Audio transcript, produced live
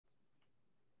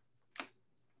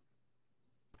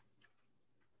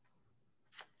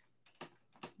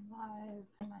Live.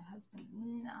 My husband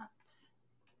not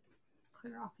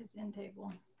clear off his end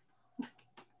table.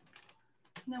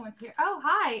 No one's here. Oh,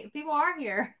 hi. People are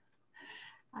here.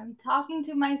 I'm talking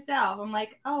to myself. I'm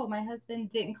like, oh, my husband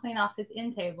didn't clean off his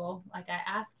end table like I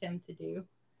asked him to do.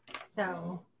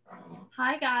 So,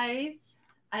 hi, guys.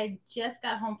 I just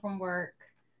got home from work.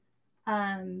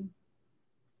 Hi,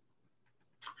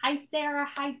 Sarah.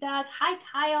 Hi, Doug. Hi,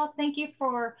 Kyle. Thank you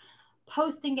for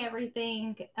posting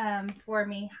everything for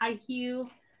me. Hi, Hugh.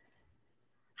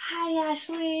 Hi,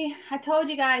 Ashley. I told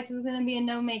you guys it was going to be a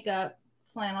no makeup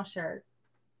flannel shirt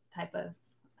type of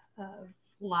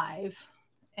live.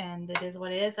 And it is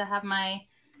what it is. I have my,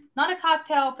 not a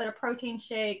cocktail, but a protein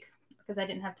shake because I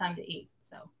didn't have time to eat.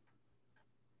 So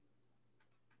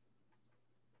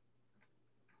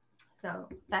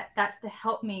that's to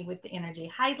help me with the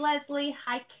energy. Hi, Leslie.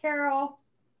 Hi, Carol.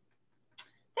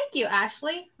 Thank you,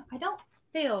 Ashley. I don't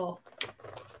feel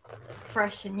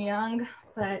fresh and young,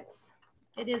 but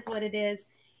it is what it is.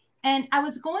 And I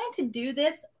was going to do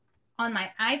this on my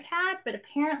iPad, but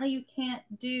apparently you can't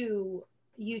do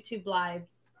YouTube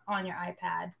lives on your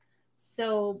iPad.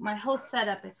 So my whole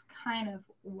setup is kind of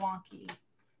wonky.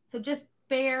 So just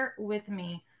bear with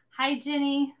me. Hi,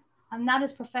 Jenny. I'm not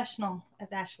as professional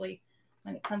as Ashley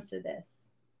when it comes to this.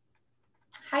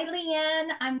 Hi,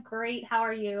 Leanne. I'm great. How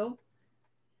are you?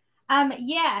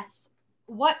 Yes,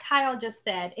 what Kyle just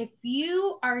said. If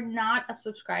you are not a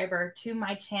subscriber to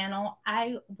my channel,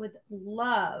 I would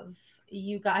love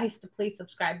you guys to please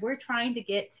subscribe. We're trying to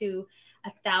get to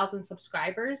 1,000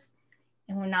 subscribers,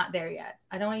 and we're not there yet.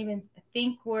 I don't even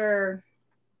think we're.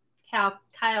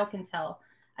 Kyle can tell.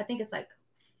 I think it's like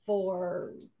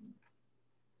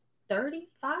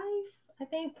 435. I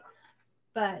think.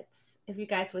 But if you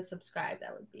guys would subscribe,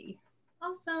 that would be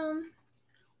awesome.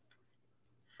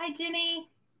 Hi, Jenny.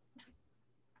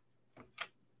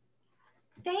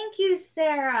 Thank you,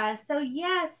 Sarah. So,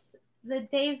 yes, the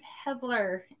Dave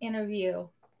Hebler interview.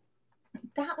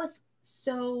 That was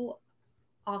so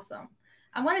awesome.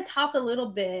 I want to talk a little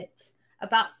bit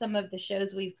about some of the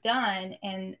shows we've done.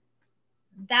 And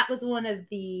that was one of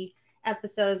the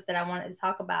episodes that I wanted to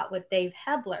talk about with Dave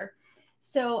Hebler.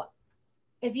 So,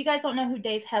 if you guys don't know who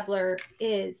Dave Hebler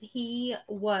is, he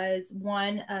was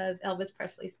one of Elvis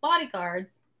Presley's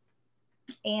bodyguards.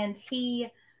 And he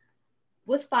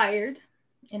was fired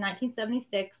in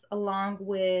 1976 along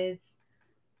with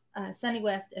Sonny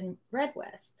West and Red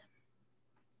West.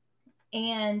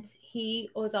 And he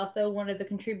was also one of the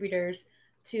contributors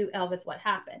to Elvis What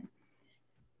Happened.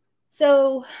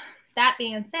 So that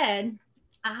being said,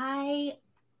 I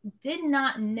did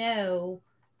not know,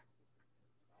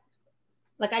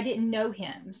 like I didn't know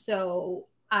him. So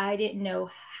I didn't know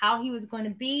how he was going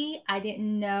to be. I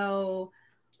didn't know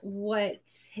what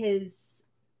his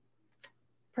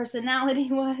personality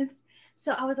was.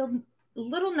 So I was a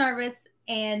little nervous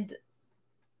and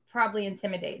probably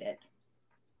intimidated.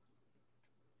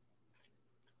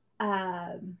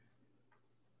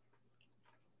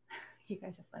 You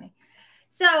guys are funny.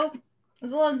 So I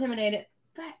was a little intimidated,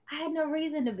 but I had no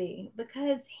reason to be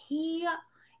because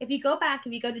if you go to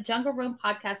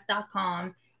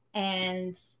junglерoompodcast.com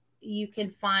and you can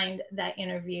find that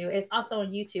interview. It's also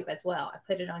on YouTube as well. I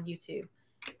put it on YouTube.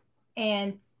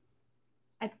 And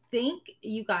I think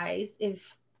you guys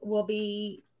will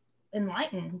be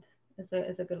enlightened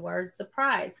is a good word,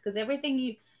 surprised, because everything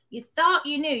you thought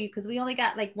you knew, because we only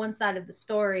got like one side of the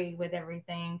story with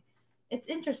everything. It's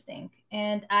interesting,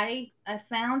 and I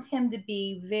found him to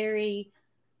be very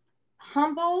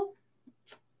humble.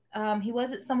 He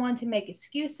wasn't someone to make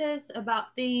excuses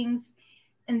about things,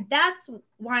 and that's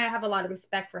why I have a lot of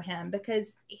respect for him,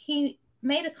 because he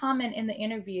made a comment in the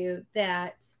interview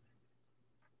that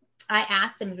I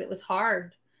asked him if it was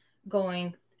hard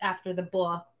going after the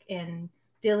book and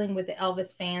dealing with the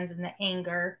Elvis fans and the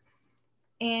anger.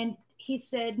 And he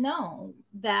said, no,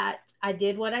 that I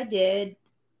did what I did.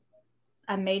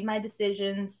 I made my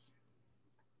decisions.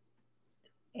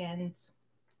 And,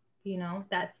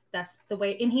 that's the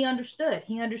way. And he understood.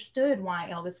 He understood why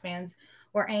Elvis fans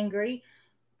were angry.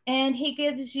 And he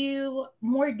gives you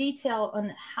more detail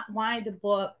on why the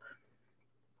book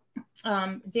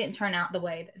didn't turn out the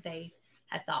way that they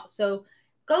had thought. So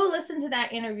go listen to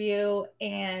that interview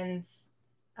and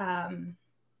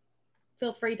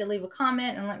feel free to leave a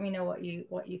comment and let me know what you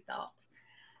thought.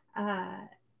 I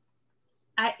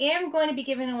am going to be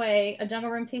giving away a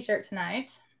Jungle Room t-shirt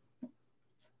tonight.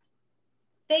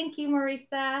 Thank you,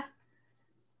 Marisa.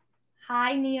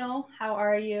 Hi, Neil. How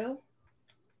are you?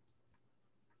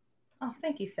 Oh,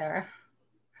 thank you, Sarah.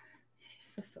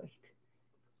 You're so sweet.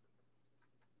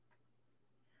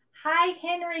 Hi,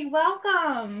 Henry.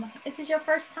 Welcome. This is your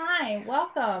first time.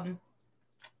 Welcome.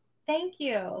 Thank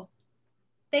you.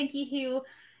 Thank you, Hugh.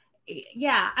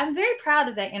 Yeah, I'm very proud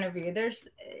of that interview. There's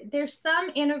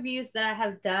some interviews that I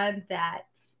have done that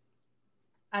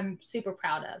I'm super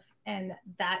proud of, and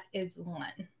that is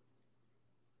one.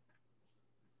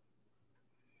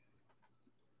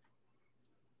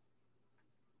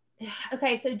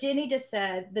 Okay, so Jenny just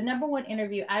said the number one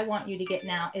interview I want you to get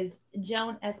now is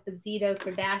Joan Esposito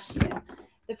Kardashian.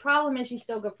 The problem is she's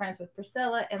still good friends with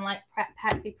Priscilla, and like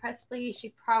Patsy Presley,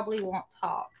 she probably won't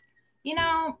talk. You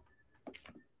know,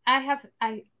 I have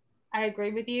I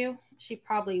agree with you. She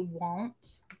probably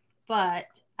won't, but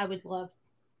I would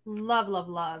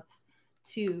love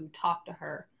to talk to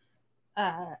her.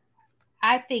 Uh,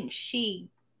 I think she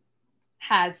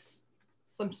has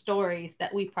some stories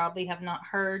that we probably have not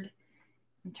heard.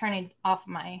 I'm turning off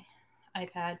my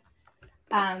iPad.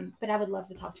 But I would love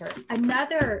to talk to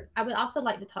her. I would also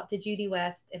like to talk to Judy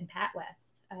West and Pat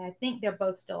West. I think they're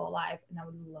both still alive, and I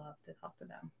would love to talk to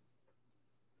them.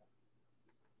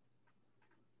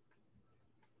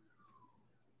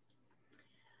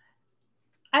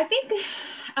 I think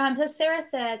so. Sarah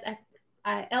says,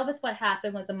 Elvis, What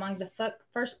Happened was among the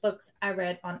first books I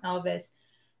read on Elvis,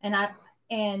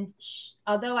 and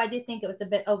although I did think it was a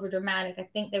bit over dramatic, I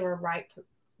think they were right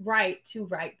to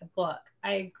write the book.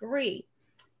 I agree.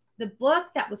 The book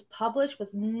that was published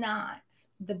was not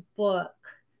the book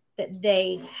that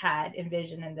they had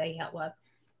envisioned and they helped with.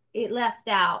 It left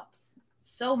out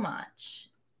so much,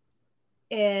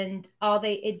 and all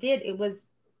they it did it was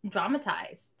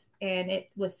dramatized and it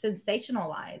was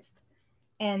sensationalized,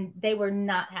 and they were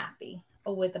not happy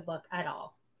with the book at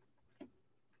all.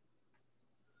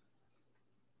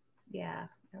 Yeah.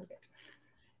 Okay.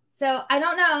 So I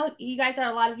don't know. You guys are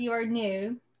a lot of you are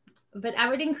new, but I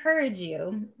would encourage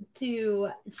you to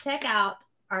check out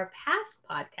our past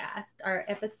podcast, our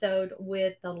episode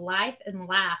with the Life and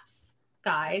Laughs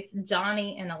guys,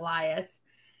 Johnny and Elias.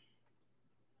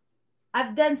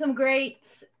 I've done some great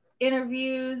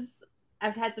interviews.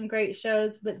 I've had some great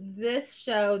shows, but this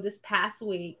show this past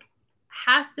week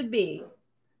has to be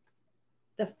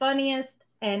the funniest.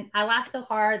 And I laughed so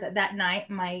hard that night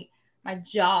my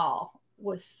jaw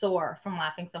was sore from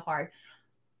laughing so hard.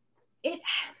 It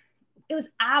it was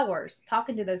hours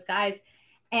talking to those guys,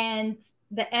 and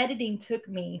the editing took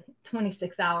me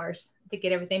 26 hours to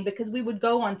get everything because we would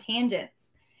go on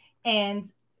tangents and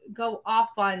go off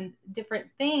on different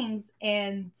things,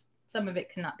 and some of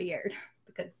it cannot be aired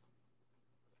because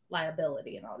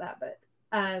liability and all that. But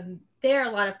they're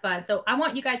a lot of fun. So I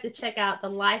want you guys to check out the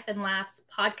Life and Laughs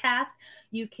podcast.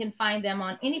 You can find them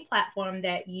on any platform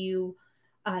that you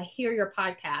hear your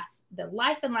podcast. The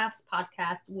Life and Laughs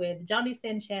podcast with Johnny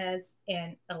Sanchez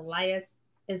and Elias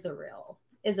Israel.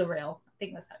 Israel, I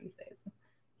think that's how you say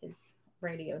his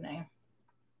radio name.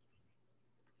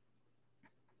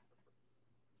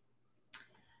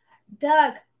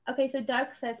 Doug. Okay, so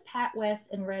Doug says Pat West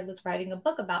and Red was writing a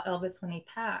book about Elvis when he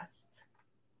passed.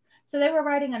 So they were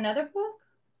writing another book?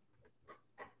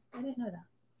 I didn't know that.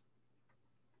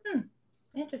 Hmm,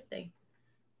 interesting.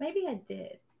 Maybe I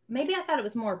did. Maybe I thought it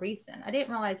was more recent. I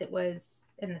didn't realize it was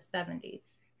in the 70s.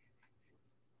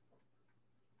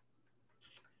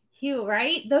 Hugh,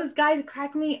 right? Those guys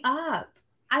crack me up.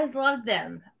 I love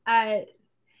them. I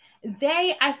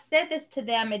said this to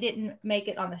them. It didn't make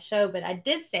it on the show, but I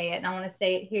did say it, and I want to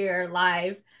say it here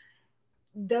live.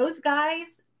 Those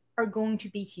guys are going to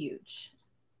be huge.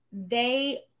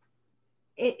 They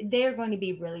they're going to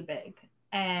be really big,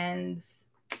 and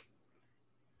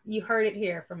you heard it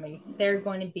here from me. They're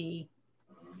going to be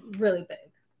really big.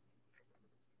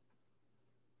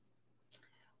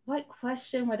 What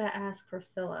question would I ask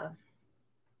Priscilla?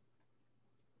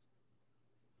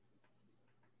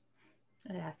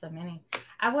 I have so many.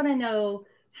 I want to know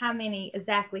how many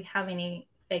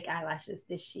fake eyelashes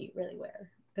does she really wear?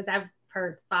 Because I've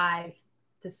heard 5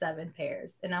 to 7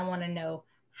 pairs, and I want to know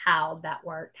how that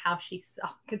worked, how she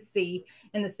could see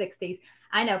in the 60s.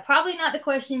 I know, probably not the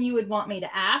question you would want me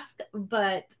to ask,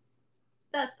 but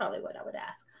that's probably what I would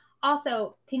ask.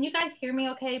 Also, can you guys hear me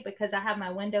okay? Because I have my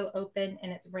window open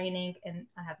and it's raining and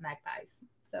I have magpies.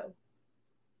 So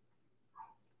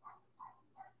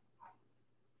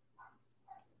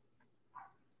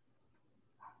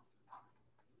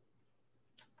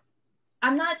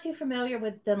I'm not too familiar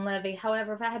with Dunleavy.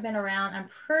 However, if I had been around, I'm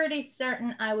pretty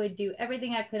certain I would do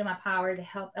everything I could in my power to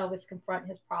help Elvis confront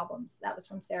his problems. That was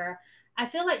from Sarah. I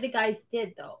feel like the guys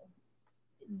did, though.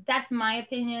 That's my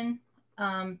opinion.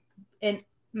 And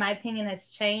my opinion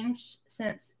has changed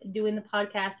since doing the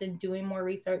podcast and doing more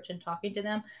research and talking to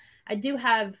them. I do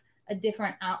have a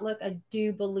different outlook. I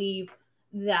do believe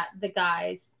that the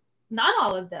guys, not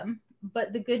all of them,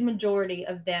 but the good majority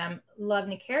of them loved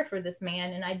and cared for this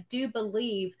man. And I do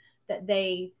believe that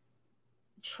they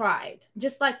tried,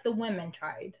 just like the women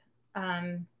tried.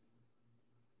 Um,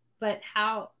 but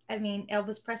how, I mean,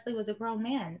 Elvis Presley was a grown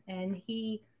man, and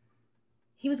he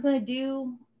was going to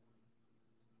do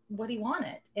what he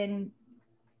wanted. And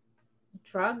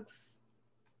drugs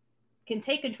can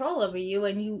take control over you,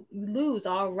 and you lose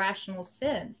all rational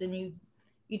sense, and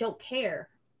you don't care,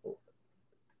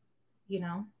 you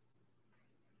know.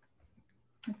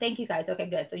 Thank you guys. Okay,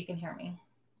 good. So you can hear me.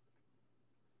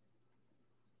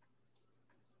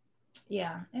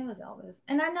 Yeah, it was Elvis.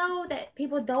 And I know that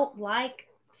people don't like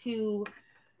to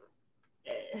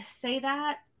say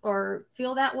that or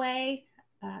feel that way.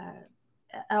 Uh,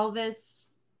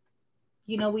 Elvis,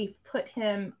 you know, we've put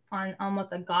him on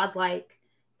almost a godlike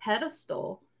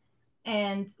pedestal,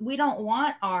 and we don't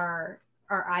want our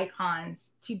icons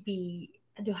to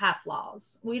have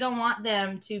flaws. We don't want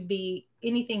them to be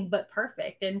anything but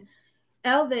perfect. And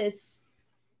Elvis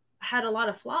had a lot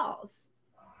of flaws.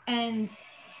 And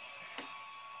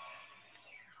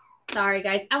sorry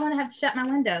guys, I want to have to shut my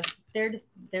window. They're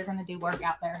going to do work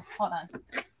out there. Hold on.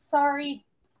 Sorry.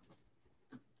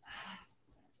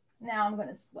 Now I'm going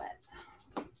to sweat.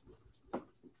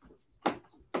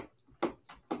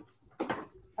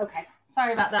 Okay.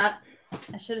 Sorry about that.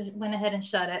 I should have went ahead and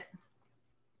shut it.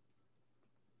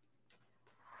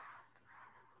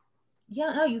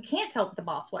 Yeah, no, you can't tell the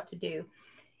boss what to do.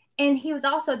 And he was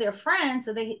also their friend,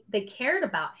 so they cared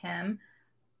about him,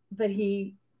 but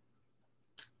he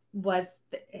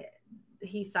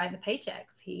signed the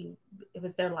paychecks. It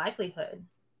was their livelihood.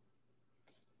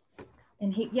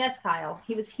 And yes, Kyle,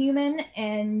 he was human.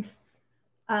 And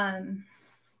sorry,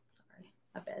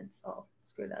 my bed's all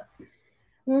screwed up.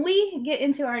 When we get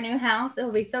into our new house, it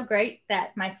will be so great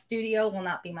that my studio will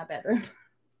not be my bedroom.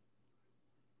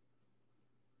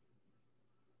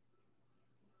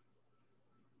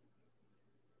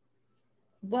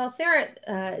 Well,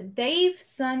 Sarah, Dave,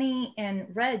 Sonny, and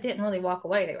Red didn't really walk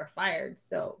away. They were fired.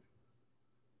 So,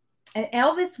 and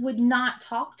Elvis would not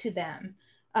talk to them.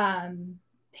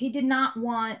 He did not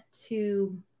want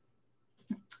to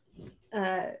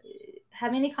have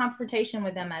any confrontation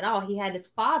with them at all. He had his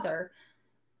father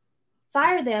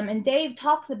fire them, and Dave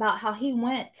talks about how he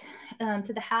went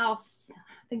to the house.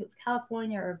 I think it was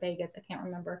California or Vegas. I can't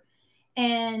remember.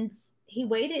 And he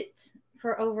waited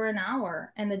for over an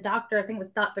hour, and the doctor, I think it was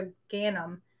Dr.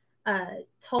 Ganem,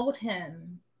 told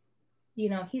him, you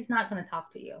know, he's not going to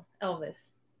talk to you,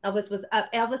 Elvis.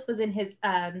 Elvis was in his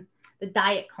the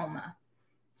diet coma.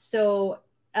 So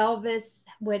this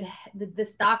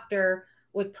doctor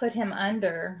would put him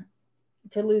under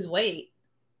to lose weight.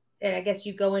 And I guess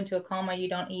you go into a coma, you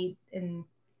don't eat. And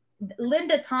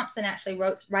Linda Thompson actually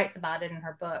writes about it in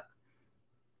her book,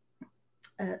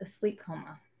 a sleep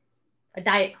coma, a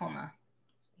diet coma.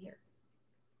 It's weird.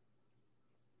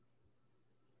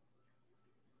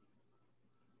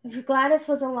 If Gladys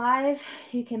was alive,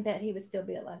 you can bet he would still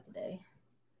be alive today.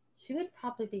 She would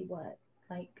probably be what,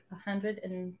 like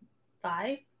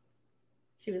 105?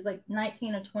 She was like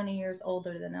 19 or 20 years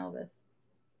older than Elvis.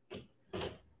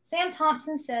 Sam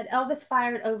Thompson said Elvis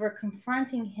fired over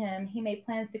confronting him. He made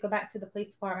plans to go back to the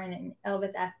police department, and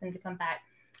Elvis asked him to come back.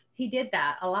 He did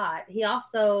that a lot. He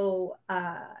also,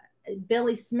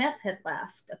 Billy Smith had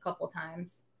left a couple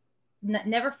times.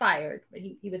 Never fired, but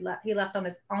he left on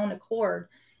his own accord,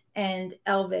 and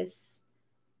Elvis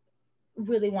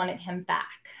really wanted him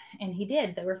back, and he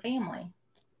did. They were family.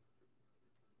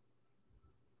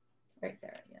 Right,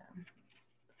 Sarah? Yeah.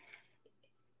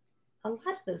 A lot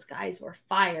of those guys were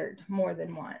fired more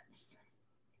than once.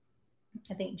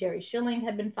 I think Jerry Schilling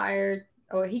had been fired,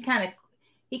 or he kind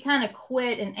of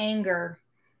quit in anger,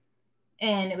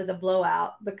 and it was a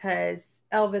blowout because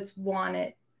Elvis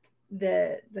wanted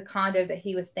the condo that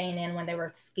he was staying in when they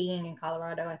were skiing in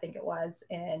Colorado, I think it was,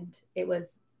 and it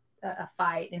was a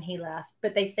fight, and he left,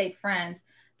 but they stayed friends.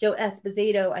 Joe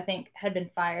Esposito, I think, had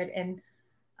been fired, and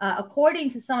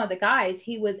according to some of the guys,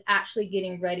 he was actually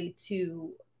getting ready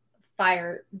to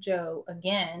fire Joe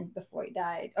again before he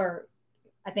died, or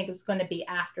I think it was going to be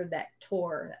after that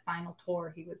tour, that final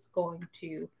tour. He was going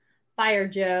to fire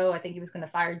Joe. I think he was going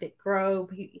to fire Dick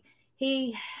Grove.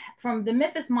 He from the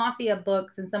Memphis Mafia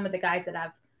books, and some of the guys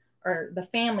that or the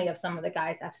family of some of the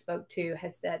guys I've spoke to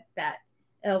has said that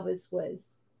Elvis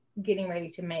was getting ready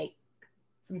to make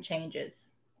some changes.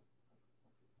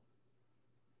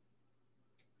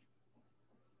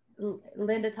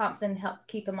 Linda Thompson helped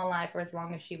keep him alive for as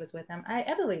long as she was with him.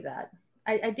 I believe that.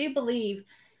 I do believe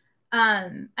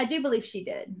I do believe she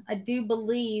did. I do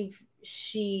believe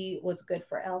she was good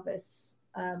for Elvis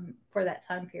for that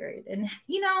time period. And,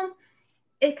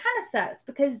 it kind of sucks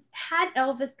because had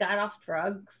Elvis got off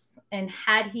drugs and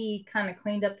had he kind of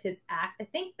cleaned up his act, I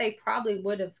think they probably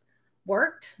would have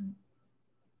worked.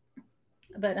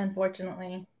 But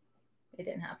unfortunately, it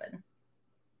didn't happen.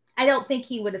 I don't think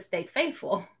he would have stayed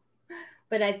faithful,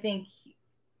 but I think,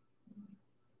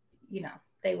 you know,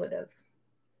 they would have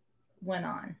went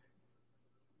on.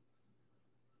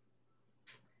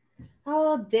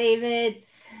 Oh, David,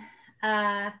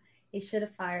 uh, he should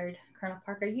have fired Colonel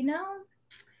Parker.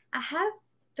 I have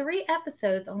 3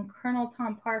 episodes on Colonel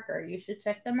Tom Parker. You should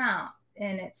check them out.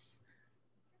 And it's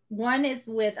one is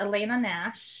with Elena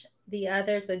Nash, the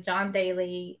others with John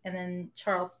Daly, and then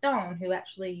Charles Stone, who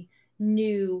actually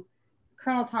knew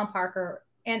Colonel Tom Parker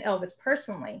and Elvis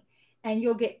personally. And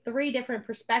you'll get 3 different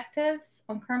perspectives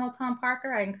on Colonel Tom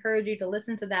Parker. I encourage you to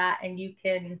listen to that, and you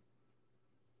can,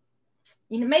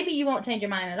 maybe you won't change your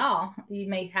mind at all. You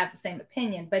may have the same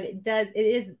opinion, but it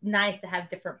is nice to have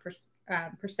different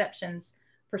perspectives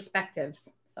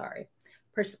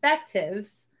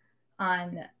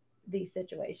on these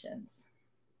situations.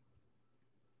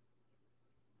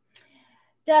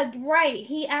 Doug, right.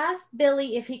 He asked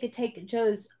Billy if he could take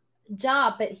Joe's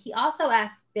job, but he also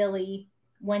asked Billy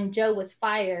when Joe was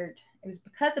fired. It was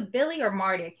because of Billy or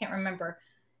Marty. I can't remember.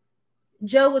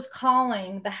 Joe was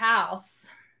calling the house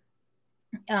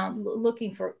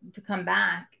looking to come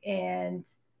back, and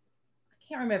I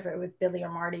can't remember if it was Billy or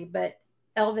Marty, but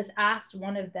Elvis asked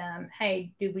one of them,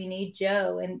 "Hey, do we need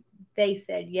Joe?" And they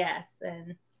said yes.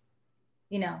 And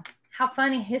how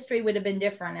funny history would have been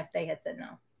different if they had said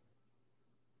no.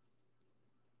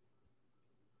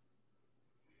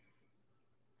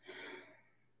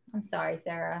 I'm sorry,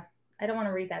 Sarah. I don't want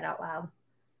to read that out loud.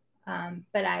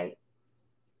 But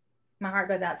my heart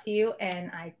goes out to you,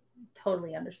 and I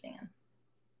totally understand.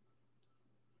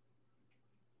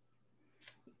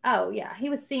 Oh yeah, he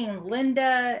was seeing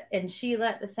Linda and Sheila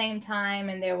at the same time,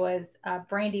 and there was not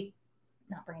Brandy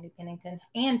Pennington,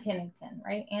 Ann Pennington,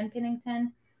 right? Ann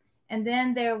Pennington, and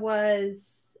then there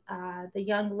was the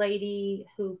young lady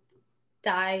who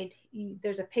died.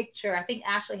 There's a picture. I think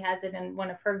Ashley has it in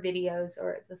one of her videos,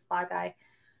 or it's a Spy Guy.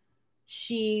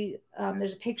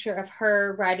 There's a picture of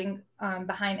her riding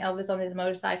behind Elvis on his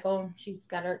motorcycle. She's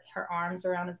got her arms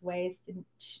around his waist, and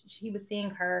he was seeing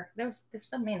her. There's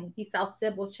so many. He saw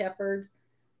Sybil Shepherd.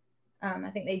 I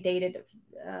think they dated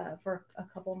for a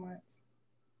couple months.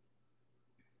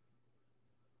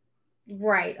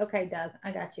 Right. Okay, Doug,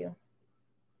 I got you.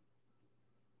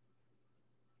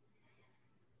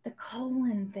 The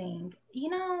colon thing.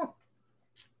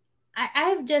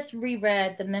 I've just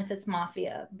reread the Memphis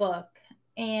Mafia book,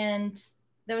 and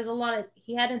there was a lot of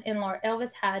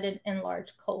Elvis had an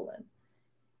enlarged colon,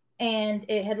 and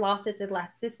it had lost its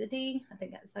elasticity. I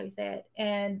think that's how you say it,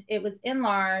 and it was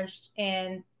enlarged,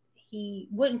 and he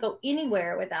wouldn't go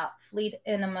anywhere without fleet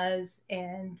enemas,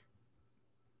 and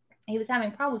he was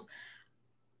having problems.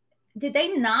 Did they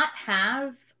not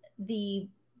have the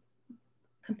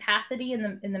capacity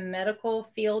in the medical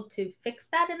field to fix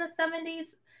that in the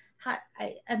 70s?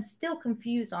 I'm still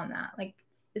confused on that. Like,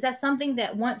 is that something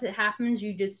that once it happens,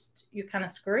 you're kind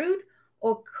of screwed,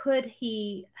 or could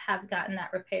he have gotten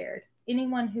that repaired?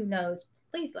 Anyone who knows,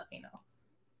 please let me know.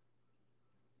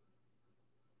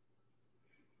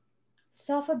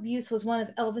 Self-abuse was one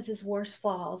of Elvis's worst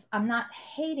flaws. I'm not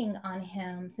hating on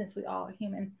him since we all are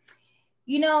human.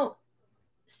 You know,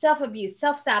 self-abuse,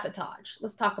 self-sabotage.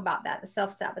 Let's talk about that, the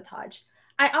self-sabotage.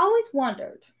 I always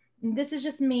wondered, this is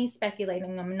just me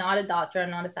speculating. I'm not a doctor, I'm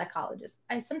not a psychologist.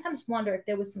 I sometimes wonder if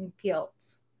there was some guilt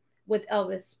with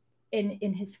Elvis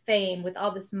in his fame with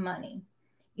all this money.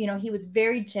 He was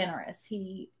very generous.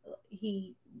 He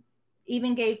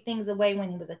even gave things away when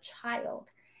he was a child.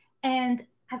 And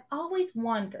I've always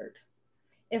wondered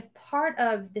if part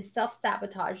of the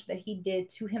self-sabotage that he did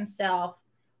to himself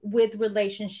with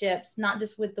relationships, not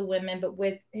just with the women, but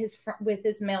with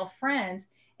his male friends,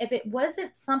 if it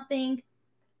wasn't something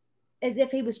as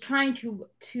if he was trying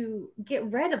to get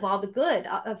rid of all the good,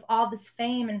 of all this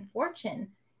fame and fortune.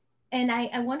 And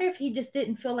I wonder if he just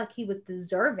didn't feel like he was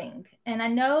deserving. And I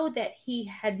know that he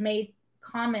had made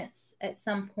comments at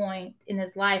some point in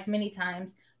his life many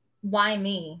times, why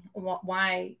me?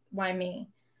 Why me?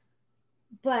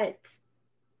 But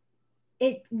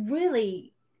it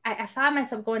really, I find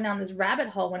myself going down this rabbit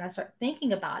hole when I start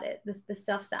thinking about it, this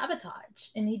self-sabotage.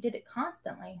 And he did it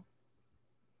constantly.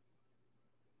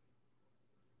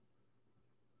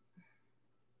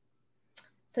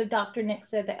 So Dr. Nick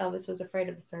said that Elvis was afraid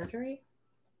of the surgery.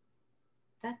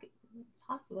 That could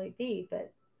possibly be,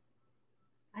 but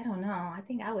I don't know. I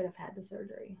think I would have had the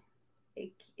surgery.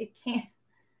 It can't.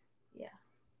 Yeah.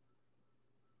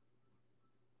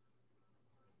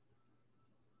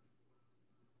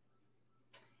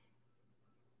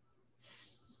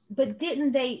 But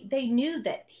didn't they knew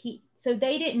that he, so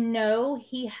they didn't know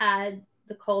he had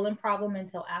the colon problem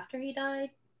until after he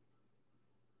died?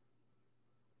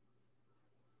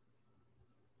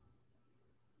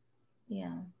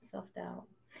 Yeah, self-doubt.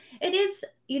 It is,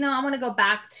 I want to go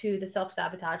back to the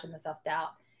self-sabotage and the self-doubt.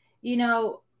 You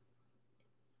know,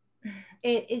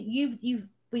 you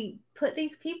we put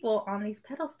these people on these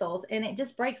pedestals, and it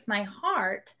just breaks my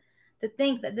heart to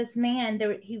think that this man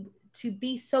there he to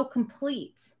be so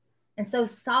complete and so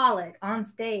solid on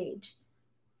stage,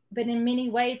 but in many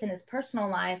ways in his personal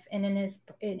life and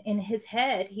in his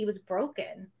head he was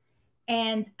broken.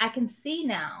 And I can see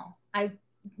now, I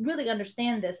really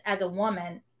understand this as a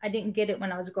woman. I didn't get it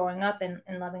when I was growing up and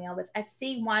loving Elvis. I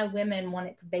see why women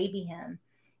wanted to baby him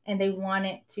and they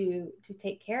wanted to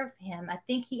take care of him. I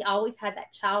think he always had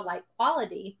that childlike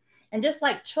quality. And just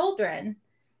like children,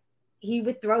 he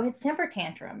would throw his temper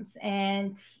tantrums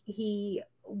and he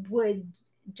would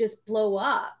just blow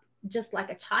up just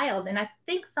like a child. And I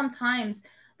think sometimes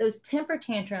those temper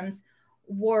tantrums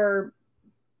were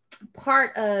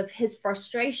part of his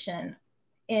frustration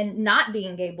in not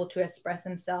being able to express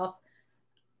himself,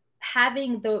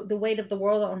 having the weight of the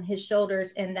world on his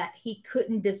shoulders, and that he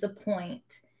couldn't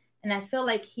disappoint. And I feel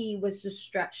like he was just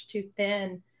stretched too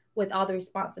thin with all the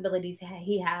responsibilities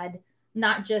he had,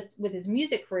 not just with his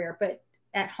music career, but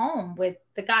at home with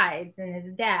the guys and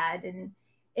his dad. And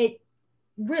it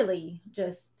really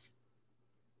just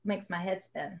makes my head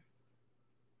spin.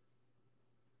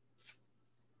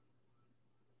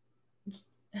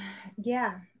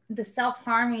 Yeah, the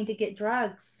self-harming to get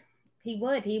drugs. He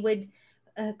would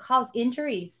cause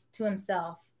injuries to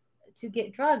himself to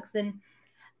get drugs. And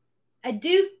I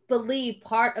do believe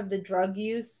part of the drug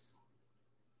use,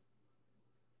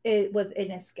 it was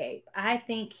an escape. I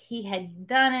think he had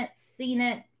done it, seen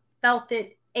it, felt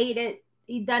it, ate it.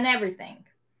 He'd done everything.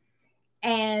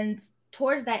 And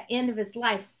towards that end of his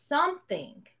life,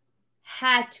 something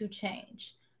had to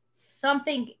change.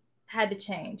 Something had to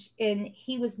change. And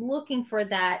he was looking for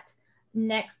that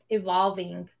next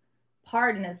evolving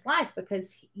part in his life,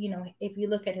 because, if you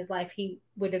look at his life, he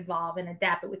would evolve and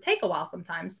adapt. It would take a while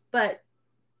sometimes. But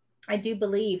I do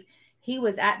believe he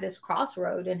was at this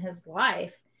crossroad in his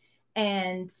life,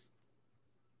 and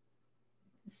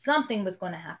something was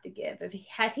going to have to give. If he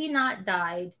had he not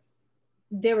died,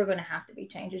 there were going to have to be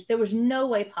changes. There was no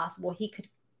way possible he could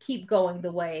keep going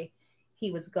the way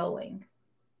he was going.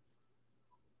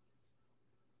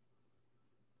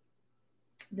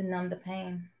 To numb the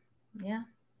pain. Yeah.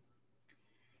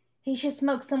 He should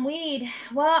smoke some weed.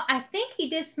 Well, I think he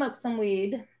did smoke some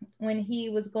weed when he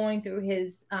was going through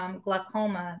his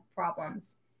glaucoma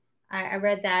problems. I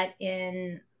read that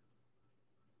in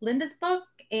Linda's book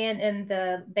and in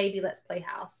the Baby Let's Play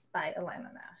House by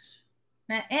Alana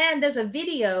Nash. And there's a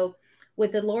video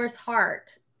with Dolores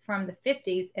Hart from the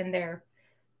 50s, and they're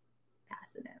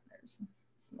passing it. There's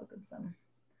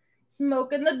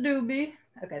smoking the doobie.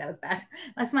 Okay, that was bad.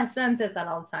 That's my son says that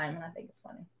all the time, and I think it's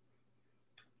funny.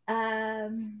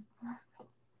 Um,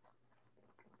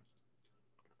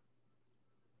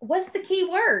 what's the key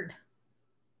word?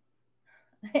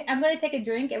 I'm going to take a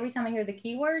drink every time I hear the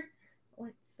key word.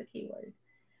 What's the key word?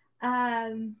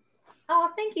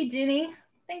 Oh, thank you, Jenny.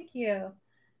 Thank you.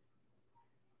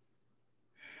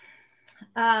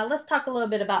 Let's talk a little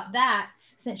bit about that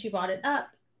since you brought it up.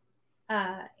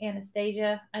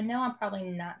 Anastasia. I know I'm probably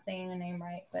not saying your name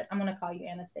right, but I'm going to call you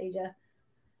Anastasia.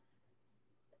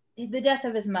 The death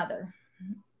of his mother.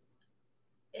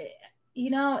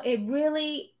 It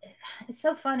really, it's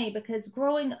so funny because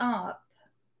growing up,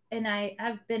 and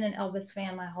I've been an Elvis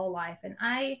fan my whole life, and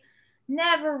I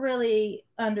never really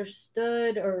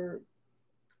understood, or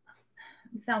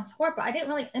it sounds horrible, I didn't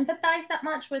really empathize that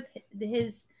much with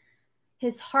his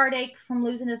heartache from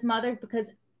losing his mother,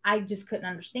 because I just couldn't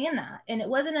understand that. And it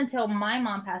wasn't until my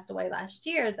mom passed away last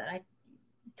year that I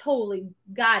totally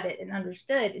got it and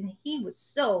understood. And he was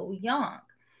so young,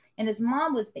 and his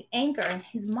mom was the anchor, and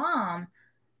his mom,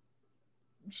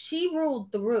 she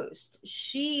ruled the roost.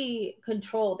 She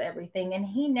controlled everything, and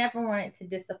he never wanted to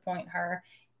disappoint her.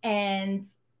 And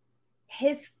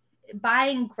his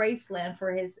buying Graceland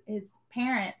for his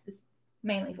parents, is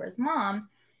mainly for his mom,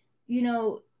 you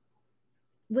know,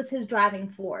 was his driving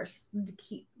force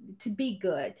to be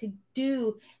good, to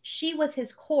do. She was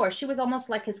his core. She was almost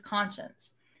like his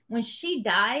conscience. When she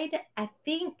died, I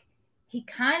think he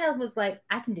kind of was like,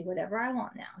 I can do whatever I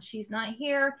want now. She's not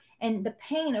here. And the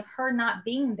pain of her not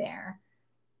being there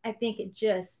I think it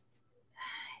just,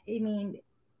 I mean,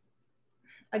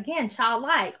 again,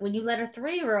 childlike. When you let a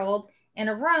 3-year-old in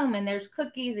a room and there's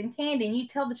cookies and candy and you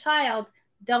tell the child,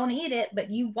 don't eat it, but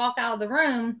you walk out of the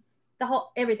room,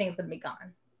 everything's going to be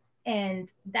gone. And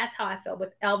that's how I feel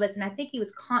with Elvis. And I think he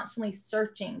was constantly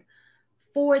searching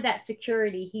for that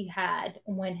security he had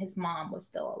when his mom was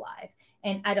still alive.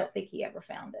 And I don't think he ever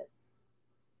found it.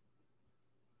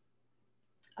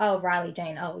 Oh, Riley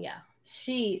Jane. Oh, yeah.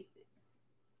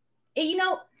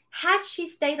 Had she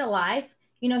stayed alive,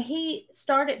 he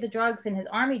started the drugs in his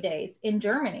army days in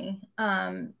Germany,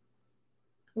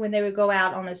 when they would go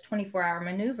out on those 24-hour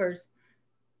maneuvers.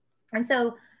 And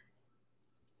so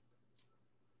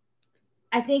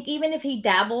I think even if he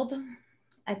dabbled,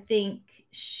 I think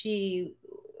she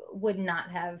would not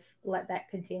have let that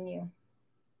continue.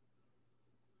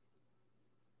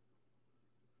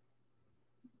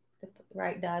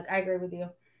 Right, Doug? I agree with you.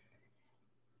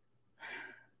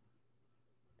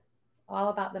 All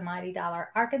about the mighty dollar.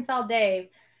 Arkansas Dave,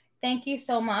 thank you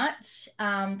so much.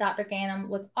 Dr. Ganem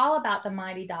was all about the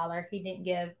mighty dollar. He didn't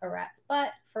give a rat's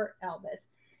butt for Elvis.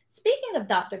 Speaking of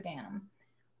Dr. Ganem,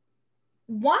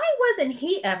 why wasn't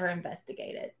he ever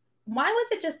investigated? Why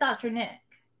was it just Dr. Nick?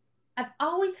 I've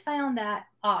always found that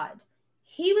odd.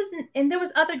 He was, and there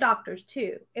was other doctors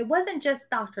too. It wasn't just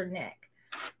Dr. Nick.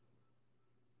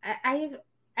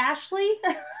 Ashley,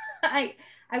 I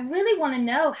really want to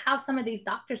know how some of these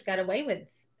doctors got away with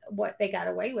what they got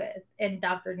away with, and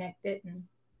Dr. Nick didn't.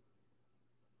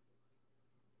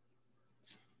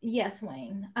 Yes,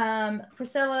 Wayne.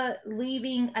 Priscilla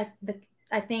leaving,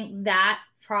 I think that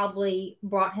probably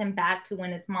brought him back to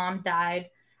when his mom died.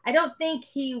 I don't think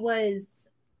he was.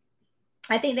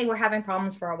 I think they were having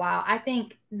problems for a while. I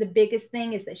think the biggest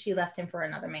thing is that she left him for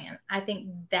another man. I think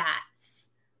that's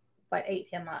what ate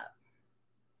him up.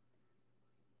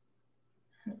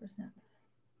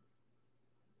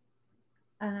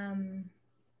 100%.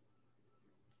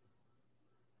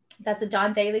 That's a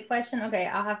John Daly question. Okay,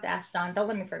 I'll have to ask John. Don't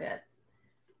let me forget.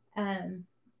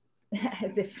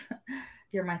 As if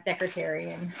you're my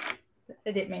secretary, and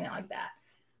I didn't mean it like that.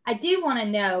 I do want to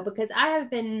know, because I have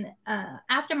been,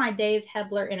 after my Dave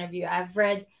Hebler interview, I've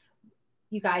read,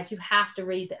 you guys, you have to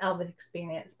read The Elvis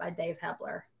Experience by Dave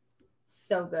Hebler.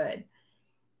 So good.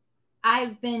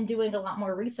 I've been doing a lot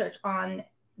more research on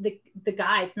the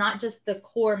guys, not just the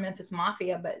core Memphis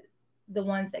Mafia, but the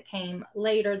ones that came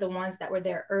later, the ones that were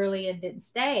there early and didn't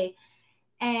stay.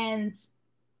 And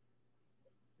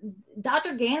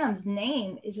Dr. Ganem's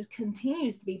name, it just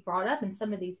continues to be brought up in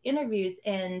some of these interviews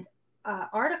and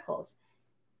articles.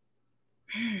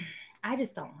 I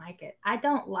just don't like it. I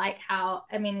don't like how,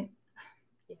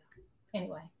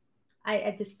 anyway,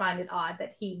 I just find it odd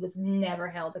that he was never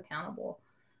held accountable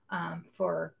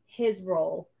for his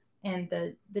role in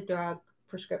the drug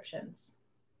prescriptions.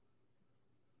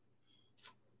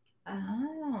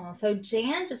 Oh, so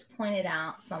Jan just pointed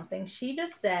out something. She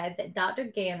just said that Dr.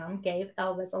 Ganem gave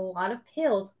Elvis a lot of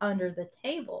pills under the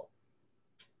table,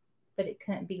 but it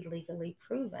couldn't be legally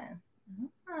proven.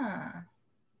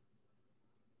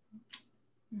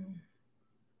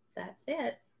 That's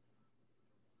it.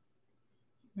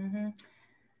 Mm-hmm.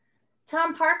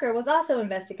 Tom Parker was also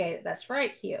investigated. That's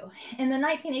right, Hugh. In the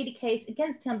 1980 case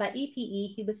against him by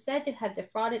EPE, he was said to have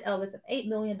defrauded Elvis of $8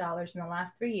 million in the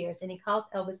last 3 years, and he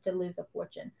caused Elvis to lose a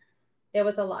fortune. There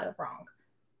was a lot of wrong.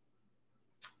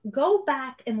 Go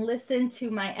back and listen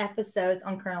to my episodes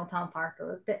on Colonel Tom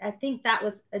Parker. I think that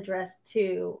was addressed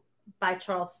to by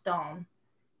Charles Stone,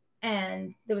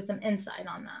 and there was some insight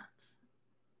on that.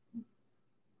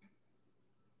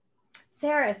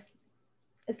 Sarah,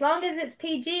 as long as it's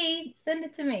PG, send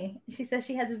it to me. She says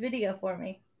she has a video for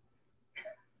me.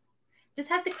 Just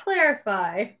have to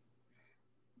clarify. As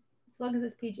long as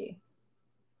it's PG.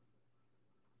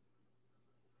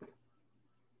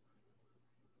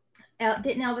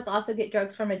 Didn't Elvis also get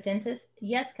drugs from a dentist?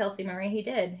 Yes, Kelsey Marie, he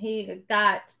did. He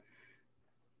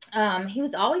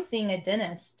was always seeing a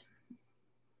dentist,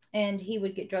 and he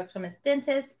would get drugs from his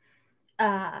dentist.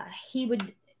 There's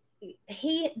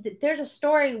a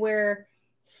story where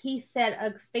he said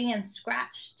a fan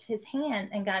scratched his hand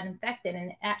and got infected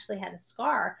and actually had a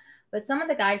scar. But some of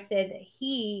the guys said that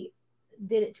he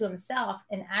did it to himself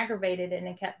and aggravated it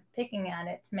and kept picking at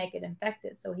it to make it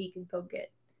infected so he could go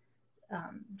get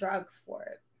drugs for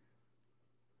it.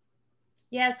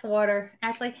 Yes, water.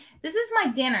 Ashley, this is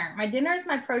my dinner. My dinner is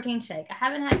my protein shake. I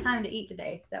haven't had time to eat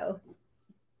today, so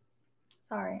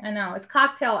sorry. I know. It's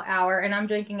cocktail hour, and I'm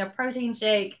drinking a protein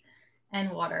shake and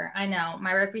water. I know.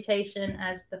 My reputation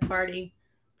as the party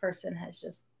person has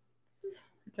just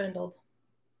dwindled.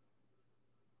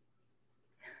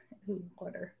 Ooh,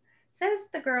 water. Says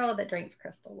the girl that drinks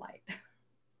Crystal Light.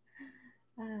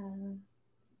 I'm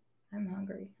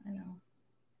hungry. I know.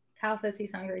 Kyle says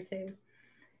he's hungry too.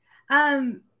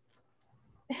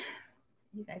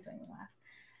 You guys make me laugh.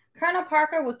 Colonel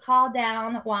Parker would call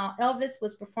down while Elvis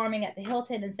was performing at the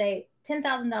Hilton and say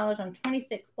 $10,000 on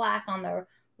 26 black on the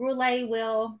roulette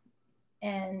wheel,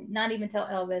 and not even tell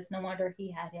Elvis. No wonder he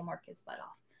had him work his butt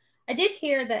off. I did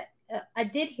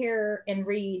hear and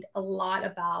read a lot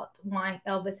about why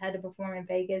Elvis had to perform in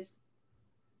Vegas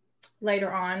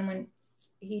later on when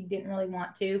he didn't really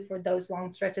want to for those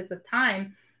long stretches of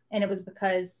time, and it was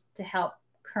because to help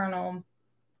Colonel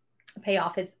pay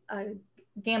off his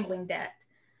gambling debt.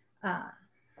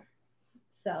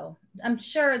 So I'm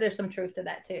sure there's some truth to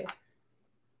that too.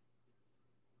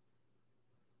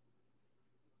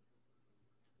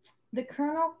 The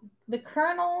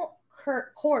Colonel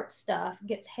court stuff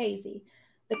gets hazy.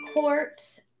 The court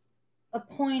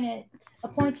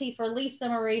appointee for Lisa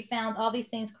Marie found all these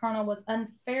things Colonel was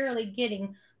unfairly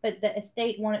getting, but the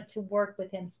estate wanted to work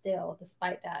with him still,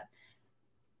 despite that.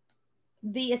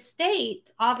 The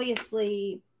estate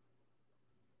obviously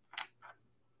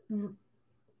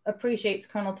appreciates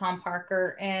Colonel Tom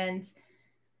Parker, and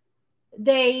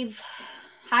they've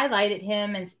highlighted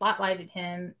him and spotlighted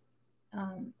him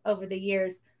over the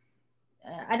years.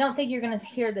 I don't think you're going to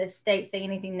hear the estate say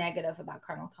anything negative about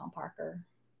Colonel Tom Parker.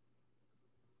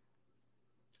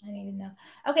 I need to know.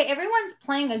 Okay, everyone's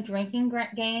playing a drinking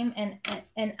game,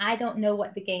 and I don't know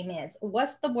what the game is.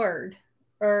 What's the word?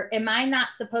 Or am I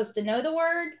not supposed to know the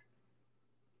word?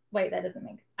 Wait, that doesn't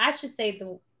make. I should say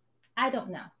the. I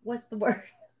don't know. What's the word?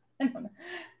 I don't know.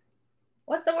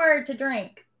 What's the word to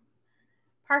drink?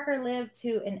 Parker lived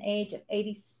to an age of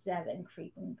 87,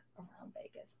 creeping around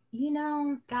Vegas. You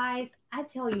know, guys, I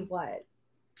tell you what,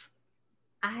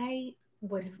 I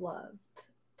would have loved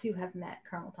to have met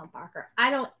Colonel Tom Parker.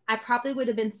 I probably would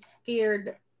have been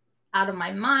scared out of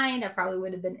my mind. I probably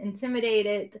would have been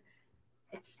intimidated.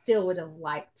 I still would have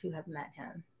liked to have met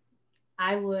him.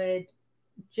 I would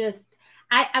just,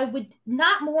 I would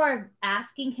not more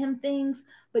asking him things,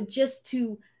 but just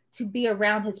to be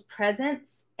around his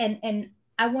presence, and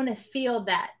I want to feel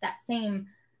that same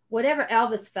whatever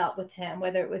Elvis felt with him,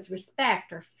 whether it was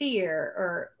respect or fear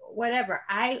or whatever.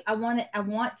 I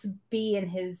want to be in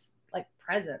his like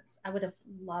presence. I would have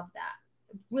loved that.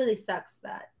 It really sucks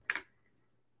that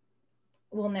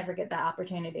we'll never get that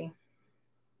opportunity.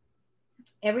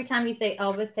 Every time you say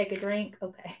Elvis, take a drink.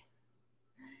 Okay.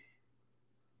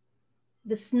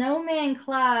 The Snowman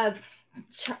Club.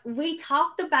 We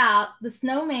talked about the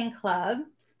Snowman Club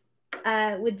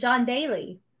with John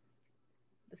Daly.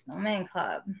 The Snowman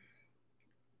Club.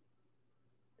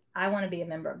 I want to be a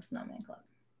member of the Snowman Club.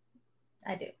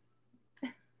 I do.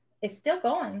 It's still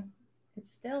going.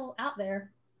 It's still out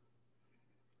there.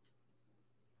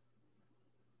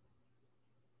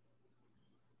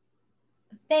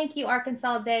 Thank you,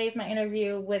 Arkansas Dave. My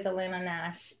interview with Alana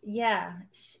Nash. Yeah.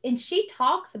 And she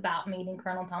talks about meeting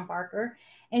Colonel Tom Parker,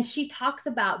 and she talks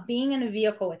about being in a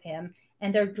vehicle with him,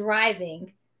 and they're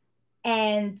driving,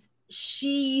 and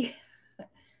she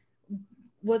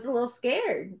was a little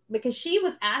scared because she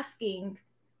was asking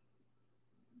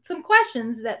some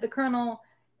questions that the Colonel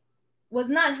was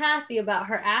not happy about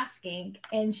her asking,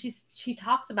 and she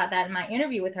talks about that in my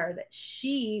interview with her, that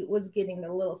she was getting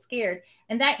a little scared.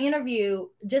 And that interview,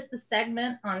 just the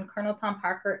segment on Colonel Tom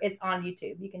Parker, is on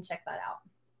YouTube. You can check that out.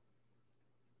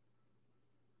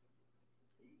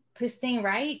 Christine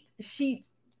Wright,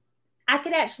 I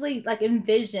could actually like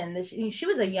envision that she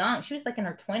was like in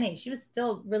her 20s. She was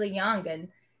still really young, and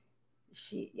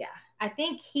I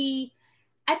think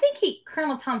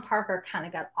Colonel Tom Parker kind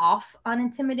of got off on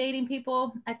intimidating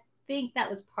people. I think that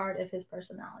was part of his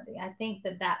personality. I think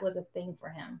that was a thing for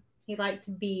him. He liked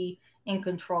to be in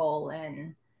control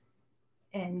and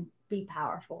be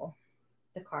powerful.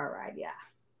 The car ride, yeah.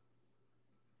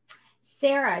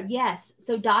 Sarah, yes.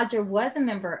 So Dodger was a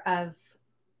member of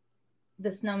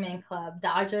the Snowman Club.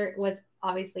 Dodger was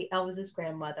obviously Elvis's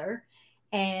grandmother,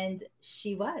 and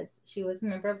she was a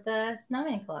member of the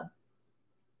Snowman Club.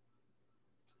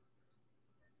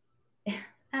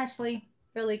 Ashley,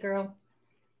 really, girl,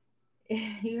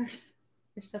 you're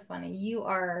so funny. You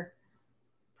are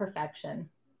perfection.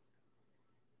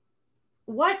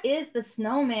 What is the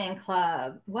Snowman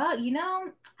Club? Well,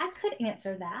 I could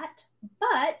answer that,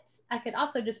 but I could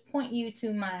also just point you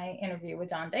to my interview with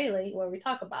John Daly where we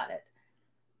talk about it.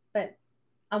 But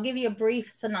I'll give you a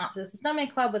brief synopsis. The Snowman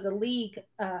Club was a league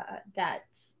it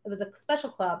was a special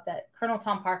club that Colonel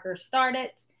Tom Parker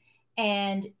started,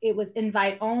 and it was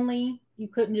invite only. You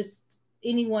couldn't just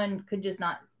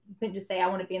say, I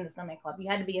want to be in the Snowman Club. You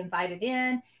had to be invited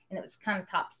in, and it was kind of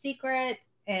top secret,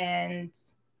 and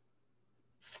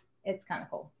it's kind of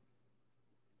cool.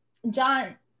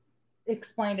 John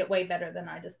explained it way better than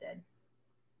I just did.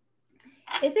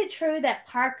 Is it true that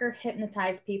Parker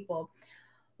hypnotized people?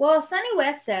 Well, Sonny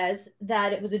West says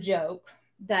that it was a joke,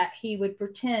 that he would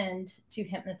pretend to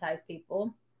hypnotize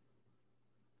people.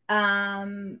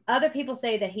 Other people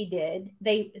say that he did.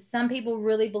 Some people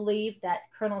really believe that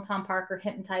Colonel Tom Parker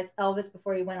hypnotized Elvis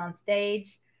before he went on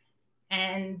stage.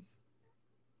 And,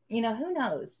 who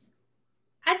knows?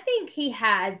 I think he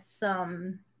had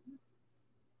some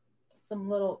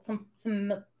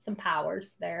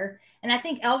powers there. And I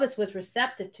think Elvis was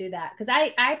receptive to that, because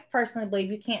I personally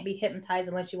believe you can't be hypnotized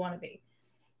unless you want to be.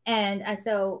 And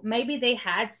so maybe they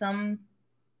had some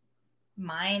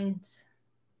mind,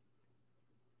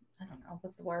 I don't know,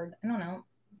 what's the word? I don't know.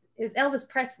 Is Elvis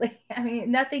Presley? I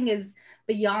mean, nothing is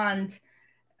beyond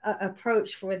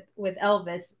approach with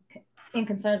Elvis in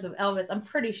concerns of Elvis. I'm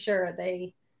pretty sure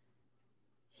they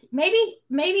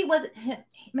maybe wasn't him.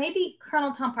 Maybe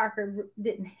Colonel Tom Parker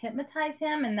didn't hypnotize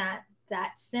him in that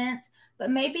sense, but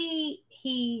maybe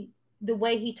the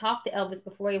way he talked to Elvis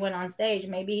before he went on stage,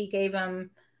 maybe he gave him,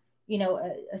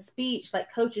 a speech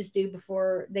like coaches do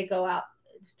before they go out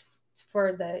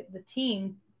for the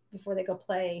team, before they go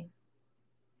play.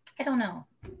 I don't know,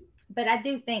 but I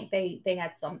do think they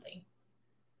had something.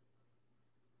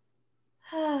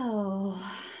 Oh,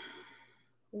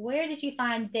 where did you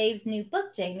find Dave's new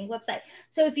book, Jamie? Website.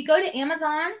 So if you go to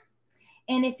Amazon,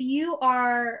 and if you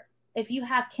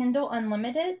have Kindle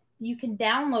Unlimited, you can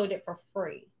download it for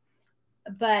free.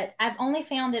 But I've only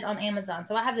found it on Amazon.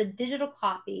 So I have the digital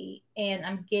copy and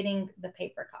I'm getting the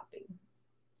paper copy.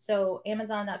 So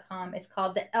Amazon.com. It's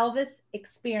called The Elvis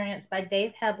Experience by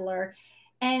Dave Hebler.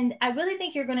 And I really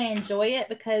think you're going to enjoy it,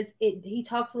 because he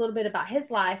talks a little bit about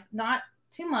his life, not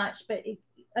too much, but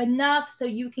enough so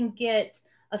you can get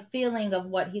a feeling of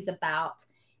what he's about.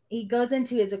 He goes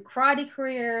into his karate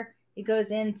career. He goes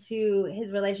into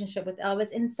his relationship with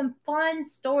Elvis, and some fun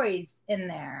stories in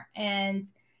there. And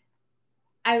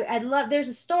I love, there's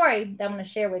a story that I'm going to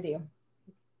share with you.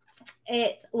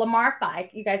 It's Lamar Fike.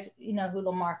 You guys, know who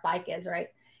Lamar Fike is, right?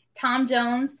 Tom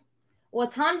Jones. Well,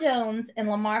 Tom Jones and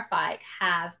Lamar Fike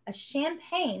have a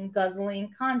champagne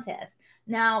guzzling contest.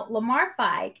 Now, Lamar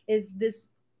Fike is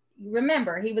this,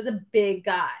 remember, he was a big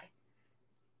guy.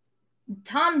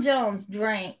 Tom Jones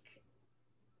drank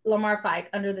Lamar Fike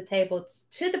under the table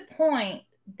to the point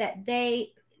that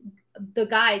the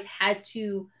guys had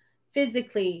to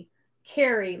physically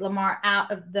carry Lamar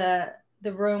out of the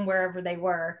room wherever they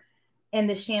were in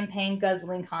the champagne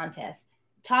guzzling contest.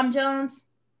 Tom Jones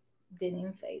didn't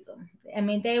even faze them. I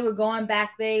mean, they were going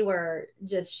back. They were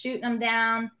just shooting them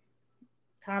down.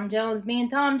 Tom Jones, being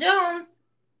Tom Jones,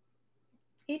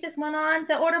 he just went on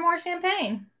to order more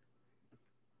champagne.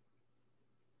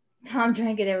 Tom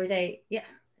drank it every day. Yeah.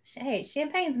 Hey,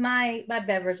 champagne's my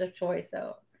beverage of choice,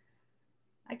 so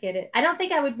I get it. I don't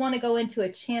think I would want to go into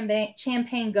a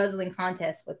champagne guzzling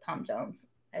contest with Tom Jones.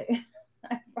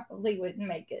 I probably wouldn't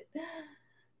make it.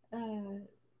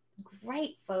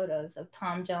 Great photos of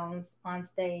Tom Jones on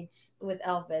stage with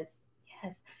Elvis.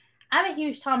 Yes, I'm a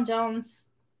huge Tom Jones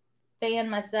fan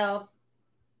myself.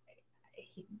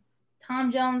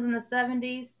 Tom Jones in the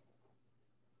 70s,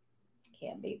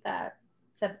 can't beat that,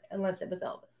 except unless it was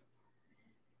Elvis.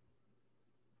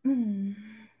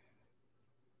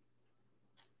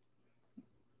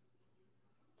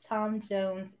 Tom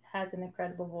Jones has an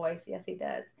incredible voice. Yes, he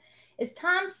does. Is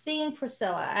Tom seeing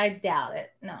Priscilla? I doubt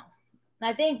it. No.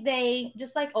 I think they,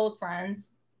 just like old friends,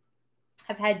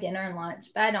 have had dinner and lunch,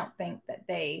 but I don't think that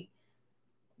they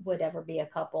would ever be a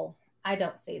couple. I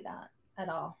don't see that at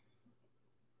all.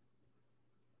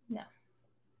 No.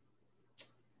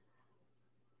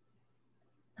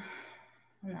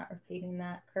 I'm not repeating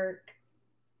that, Kirk.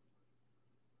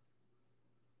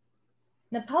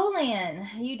 Napoleon,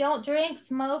 you don't drink,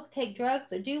 smoke, take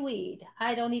drugs, or do weed.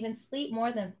 I don't even sleep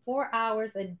more than 4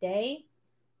 hours a day.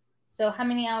 So how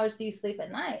many hours do you sleep at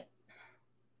night?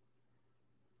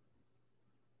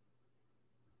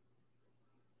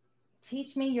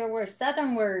 Teach me your words.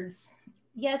 Southern words.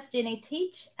 Yes, Jenny,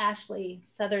 teach Ashley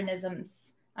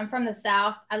Southernisms. I'm from the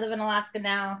South. I live in Alaska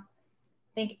now.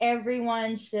 I think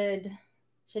everyone should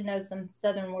know some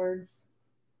Southern words.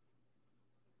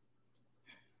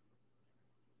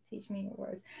 Teach me your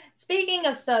words. Speaking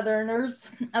of Southerners,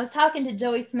 I was talking to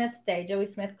Joey Smith today. Joey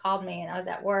Smith called me, and I was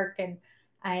at work, and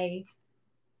I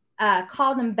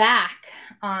called him back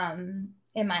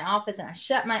in my office, and I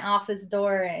shut my office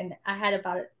door, and I had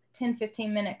about a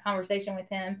 10-15 minute conversation with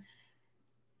him.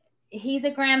 He's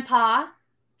a grandpa.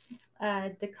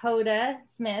 Dakota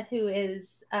Smith, who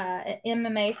is an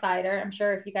MMA fighter. I'm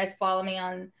sure if you guys follow me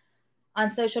on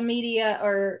social media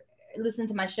or listen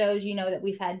to my shows, you know that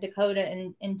we've had Dakota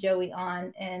and Joey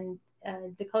on, and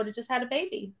Dakota just had a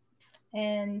baby.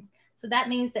 And so that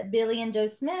means that Billy and Joe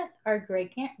Smith are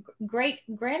great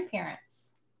grandparents.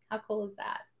 How cool is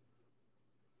that?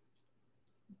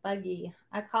 Buggy.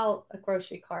 I call a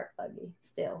grocery cart buggy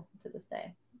still to this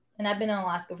day. And I've been in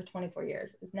Alaska for 24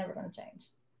 years. It's never going to change.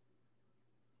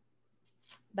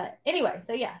 But anyway,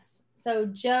 so yes. So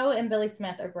Joe and Billy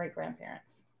Smith are great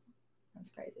grandparents. That's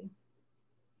crazy.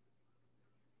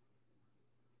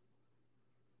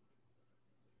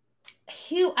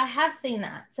 Hugh, I have seen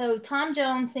that. So Tom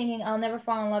Jones singing "I'll Never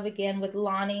Fall in Love Again" with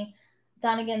Lonnie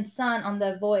Donegan's son on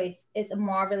The Voice. It's a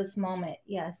marvelous moment.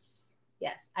 Yes,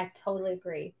 yes, I totally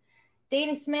agree.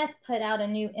 Danny Smith put out a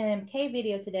new MMK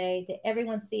video today. Did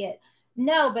everyone see it?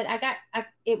 No, but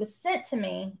it was sent to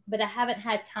me, but I haven't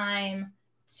had time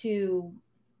to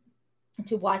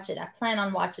watch it. I plan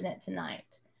on watching it tonight.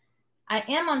 I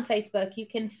am on Facebook. You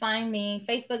can find me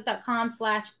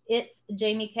facebook.com/it's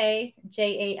Jamie K,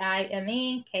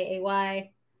 JAIME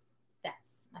KAY.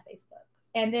 That's my Facebook.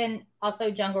 And then also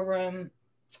Jungle Room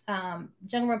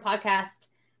Podcast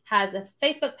has a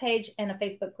Facebook page and a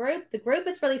Facebook group. The group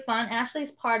is really fun.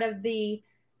 Ashley's part of the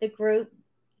group.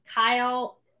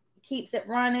 Kyle keeps it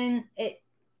running.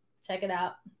 Check it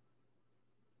out.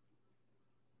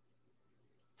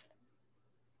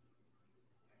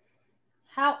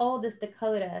 How old is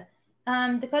Dakota?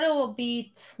 Dakota will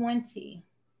be 20,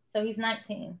 so he's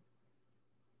 19.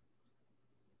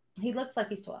 He looks like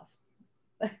he's 12.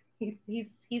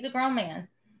 He's a grown man.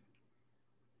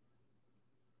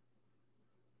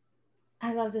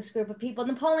 I love this group of people.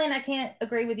 Napoleon, I can't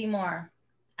agree with you more.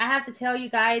 I have to tell you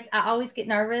guys, I always get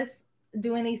nervous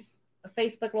doing these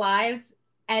Facebook Lives,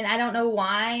 and I don't know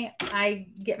why. I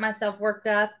get myself worked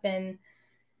up, and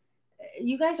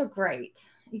you guys are great.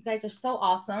 You guys are so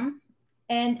awesome.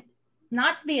 And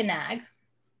not to be a nag,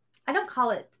 I don't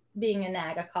call it being a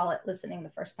nag. I call it listening the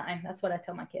first time. That's what I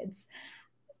tell my kids.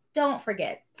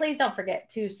 Please don't forget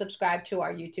to subscribe to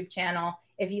our YouTube channel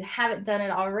if you haven't done it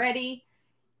already.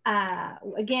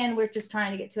 Again, we're just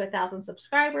trying to get to 1,000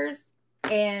 subscribers,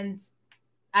 and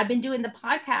I've been doing the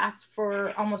podcast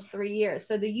for almost 3 years.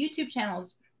 So the YouTube channel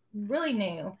is really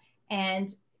new,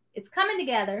 and it's coming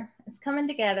together. It's coming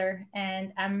together,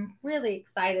 and I'm really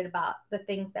excited about the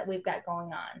things that we've got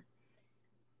going on.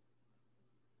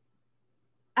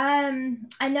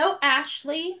 I know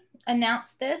Ashley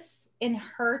announced this in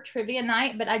her trivia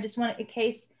night, but I just want in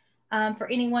case for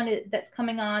anyone that's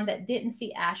coming on that didn't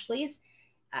see Ashley's.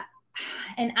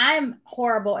 And I'm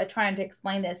horrible at trying to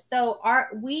explain this. So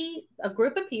a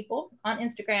group of people on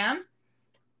Instagram,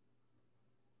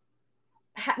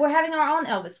 we're having our own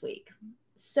Elvis week.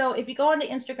 So if you go onto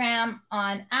Instagram,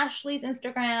 on Ashley's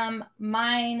Instagram,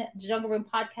 mine, Jungle Room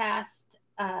Podcast,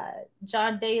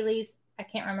 John Daly's, I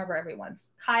can't remember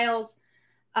everyone's, Kyle's,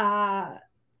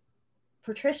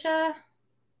 Patricia,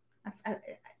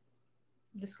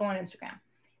 just go on Instagram.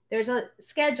 There's a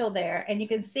schedule there, and you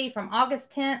can see from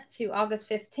August 10th to August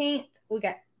 15th, we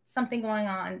got something going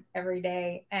on every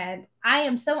day. And I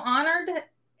am so honored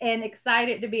and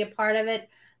excited to be a part of it.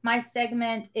 My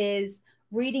segment is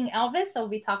Reading Elvis. So we'll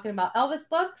be talking about Elvis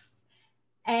books.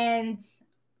 And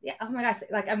yeah, oh my gosh,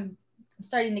 like I'm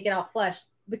starting to get all flushed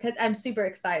because I'm super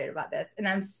excited about this. And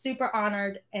I'm super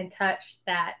honored and touched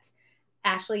that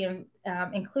Ashley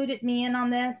included me in on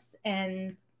this.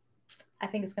 And I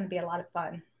think it's going to be a lot of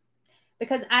fun.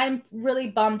 Because I'm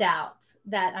really bummed out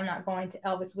that I'm not going to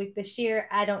Elvis Week this year.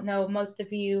 I don't know, most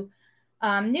of you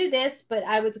knew this, but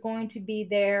I was going to be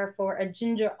there for a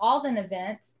Ginger Alden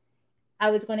event.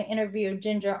 I was going to interview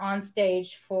Ginger on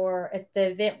stage for the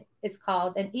event is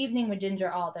called An Evening with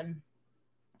Ginger Alden.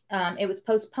 It was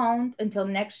postponed until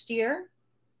next year,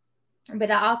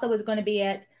 but I also was going to be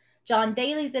at John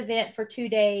Daly's event for 2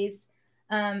 days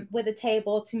with a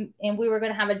table, and we were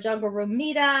going to have a Jungle Room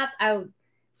meetup. I was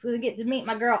going to get to meet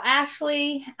my girl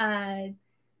Ashley, the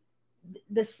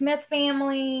Smith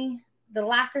family, the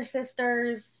Lacker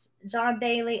sisters, John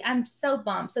Daly. I'm so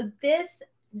bummed. So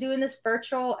doing this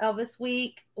virtual Elvis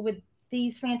week with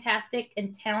these fantastic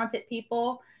and talented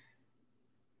people,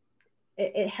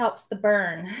 it helps the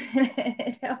burn.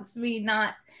 It helps me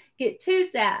not get too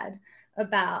sad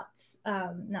about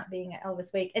not being at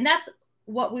Elvis week. And that's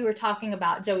what we were talking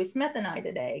about, Joey Smith and I,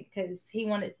 today, because he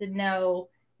wanted to know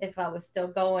if I was still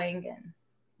going, and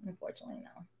unfortunately,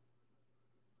 no.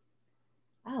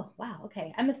 Oh, wow.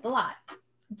 Okay. I missed a lot.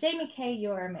 Jamie K,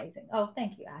 you're amazing. Oh,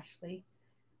 thank you, Ashley.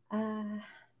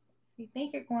 If you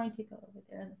think you're going to go over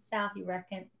there in the South, you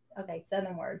reckon Okay,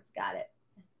 Southern words. Got it.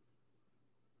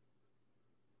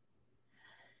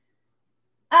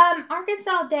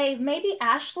 Arkansas Dave, maybe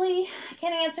Ashley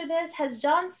can answer this. Has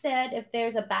John said if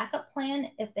there's a backup plan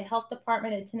if the health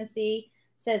department in Tennessee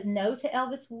says no to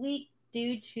Elvis Week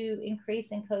due to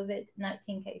increase in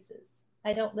COVID-19 cases?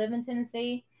 I don't live in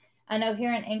Tennessee. I know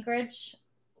here in Anchorage,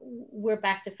 we're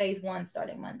back to phase one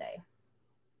starting Monday.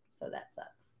 So that sucks.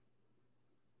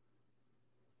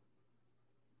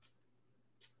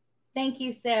 Thank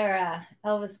you, Sarah.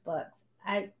 Elvis books.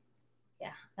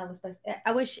 Yeah, Elvis books.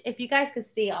 I wish if you guys could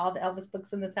see all the Elvis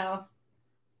books in this house,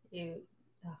 you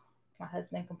oh, my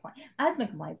husband complains. My husband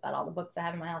complains about all the books I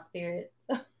have in my house, period.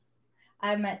 So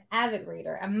I'm an avid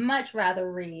reader. I much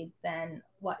rather read than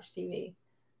watch TV.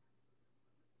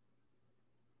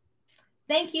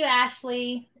 Thank you,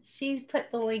 Ashley. She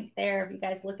put the link there if you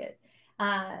guys look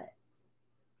uh,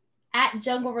 at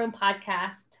Jungle Room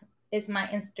Podcast is my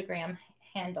Instagram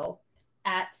handle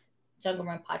at Jungle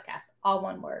Room Podcast, all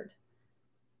one word.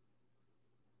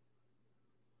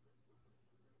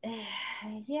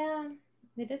 Yeah,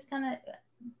 it is kind of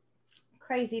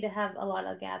crazy to have a lot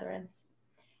of gatherings.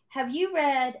 Have you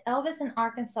read Elvis in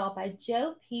Arkansas by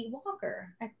Joe P.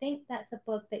 Walker? I think that's a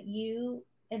book that you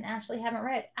and Ashley haven't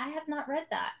read. I have not read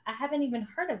that. I haven't even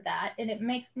heard of that. And it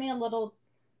makes me a little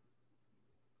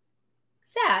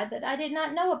sad that I did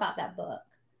not know about that book.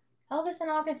 Elvis in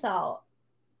Arkansas.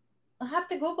 I'll have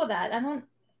to Google that.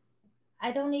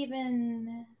 I don't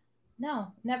even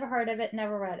no, never heard of it,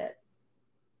 never read it.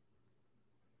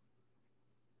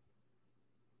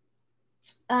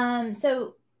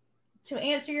 So to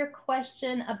answer your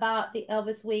question about the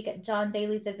Elvis Week at John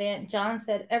Daly's event, John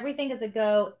said everything is a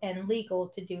go and legal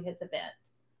to do his event.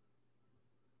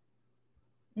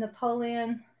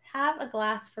 Napoleon, have a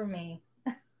glass for me.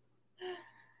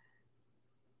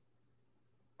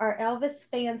 Are Elvis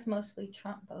fans mostly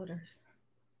Trump voters?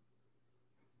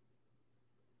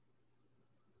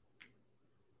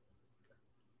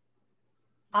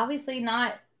 Obviously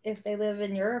not if they live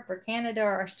in Europe or Canada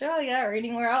or Australia or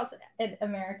anywhere else in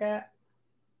America.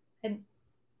 And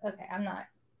okay, I'm not.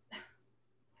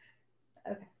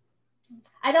 Okay.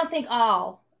 I don't think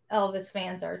all Elvis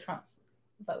fans are Trump's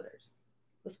voters.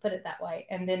 Let's put it that way.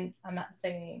 And then I'm not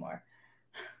saying anymore.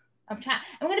 I'm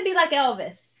going to be like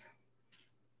Elvis.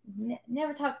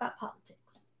 Never talk about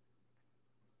politics.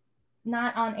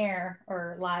 Not on air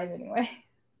or live anyway.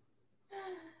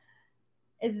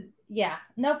 Is yeah,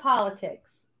 no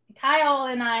politics. Kyle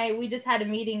and I, we just had a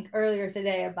meeting earlier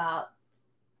today about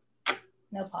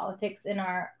no politics in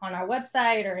our on our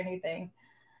website or anything.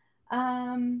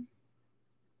 Um,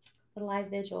 the live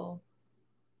vigil.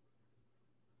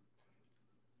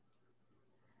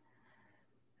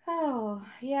 Oh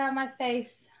yeah, my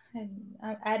face.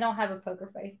 I don't have a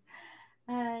poker face.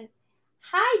 Uh,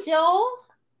 Hi, Joel.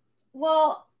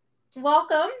 Well,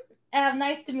 welcome.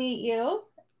 Nice to meet you.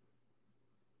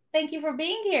 Thank you for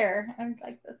being here. I'm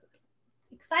like this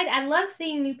excited. I love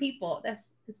seeing new people.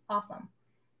 That's awesome.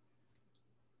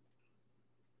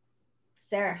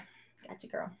 Sarah, got you,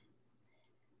 girl.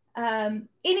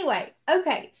 Anyway,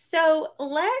 okay, so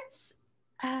let's.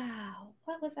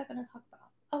 What was I going to talk about?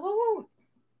 Oh,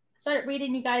 I started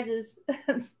reading you guys'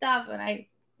 stuff and I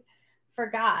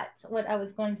forgot what I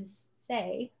was going to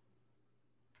say.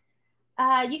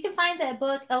 You can find the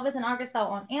book Elvis in Arkansas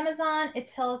on Amazon. It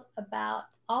tells about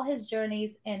all his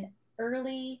journeys and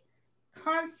early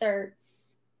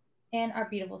concerts in our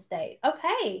beautiful state.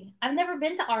 Okay, I've never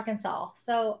been to Arkansas,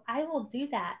 so I will do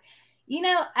that. You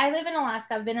know, I live in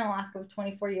Alaska. I've been in Alaska for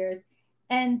 24 years,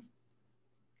 and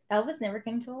Elvis never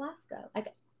came to Alaska.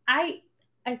 Like I,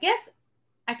 I guess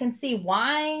I can see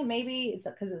why. Maybe it's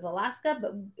because it's Alaska,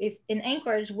 but if in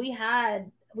Anchorage we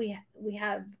had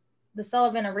the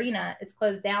Sullivan Arena. It's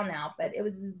closed down now, but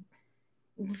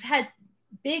we've had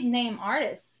big name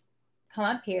artists come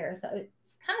up here, so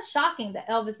it's kind of shocking that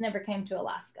Elvis never came to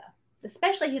Alaska.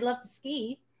 Especially he loved to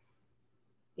ski,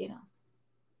 you know.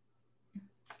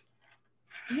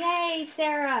 Yay,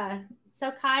 Sarah!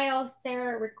 So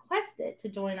Sarah requested to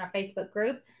join our Facebook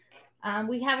group.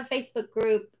 We have a Facebook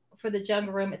group for the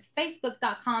Jungle Room. It's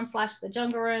facebook.com/the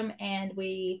Jungle Room, and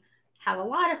we have a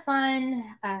lot of fun.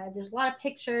 There's a lot of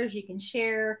pictures. You can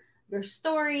share your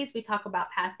stories. We talk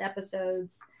about past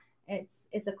episodes.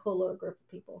 It's a cool little group of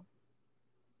people.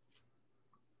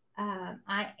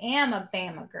 I am a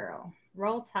Bama girl.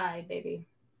 Roll Tide, baby.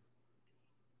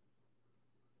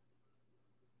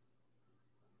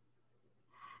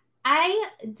 I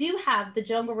do have the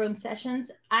Jungle Room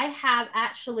sessions. I have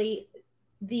actually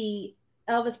the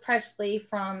Elvis Presley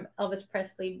from Elvis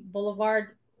Presley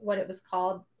Boulevard, what it was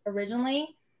called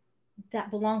originally. that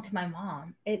belonged to my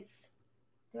mom. Do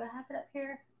I have it up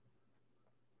here?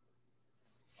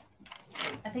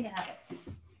 I think I have it.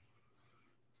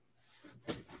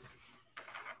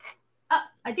 Oh,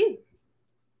 I do.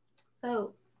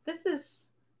 So this was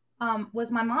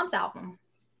my mom's album.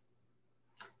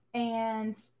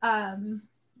 And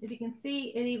if you can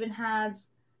see, it even has,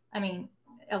 I mean,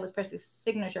 Elvis Presley's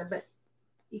signature, but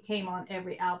he came on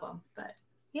every album. But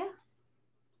yeah,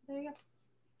 there you go.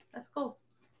 That's cool.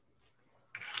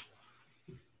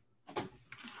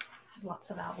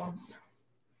 Lots of albums.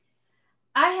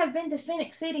 I have been to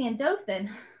Phoenix City and Dothan.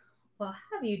 Well,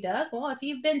 have you, Doug? Well, if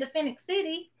you've been to Phoenix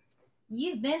City,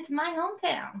 you've been to my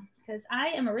hometown because I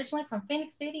am originally from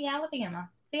Phoenix City, Alabama.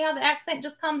 See how the accent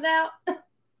just comes out?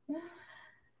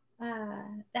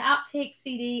 The outtake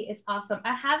CD is awesome.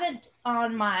 I have it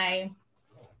on my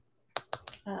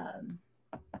iPad.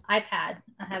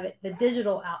 I have it, the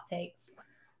digital outtakes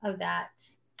of that.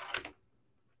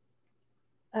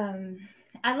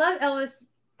 I love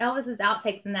Elvis's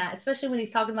outtakes in that, especially when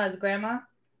he's talking about his grandma.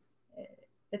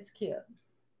 It's cute.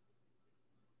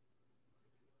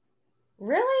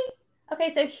 Really?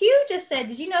 Okay, so Hugh just said,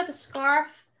 did you know the scarf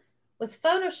was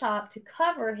photoshopped to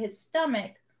cover his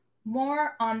stomach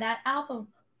more on that album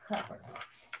cover?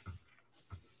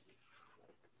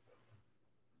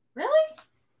 Really?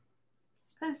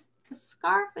 Because the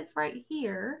scarf is right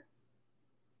here.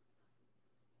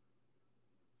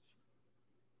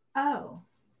 Oh.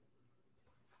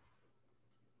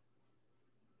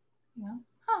 Yeah.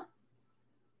 Huh.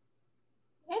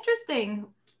 Interesting.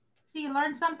 So you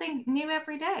learn something new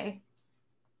every day.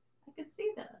 I could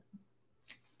see that.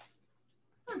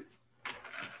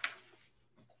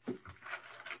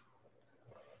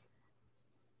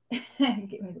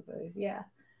 Give me the booze. Yeah.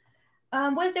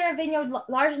 Was there a venue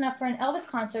large enough for an Elvis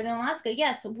concert in Alaska?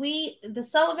 Yes, the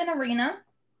Sullivan Arena.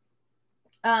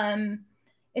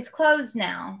 It's closed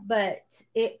now, but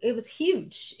it was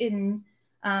huge.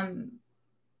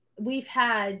 We've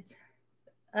had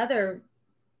other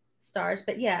stars,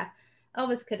 but yeah,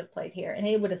 Elvis could have played here, and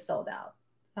it would have sold out.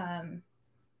 My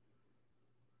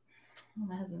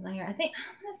husband's not here. I think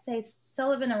I'm gonna say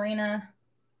Sullivan Arena.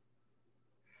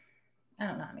 I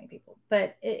don't know how many people,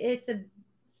 but it's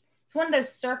one of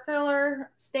those circular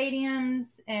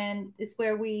stadiums, and it's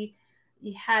where we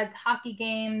had hockey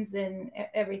games and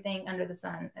everything under the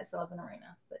sun at Sullivan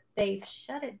Arena. But they've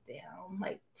shut it down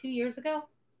like 2 years ago.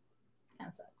 Kind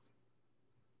of sucks.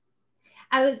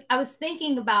 I was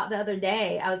thinking about the other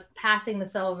day. I was passing the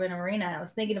Sullivan Arena, and I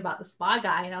was thinking about the spa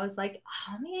guy, and I was like,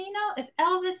 oh man, if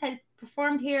Elvis had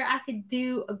performed here, I could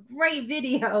do a great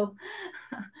video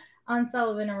on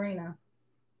Sullivan Arena.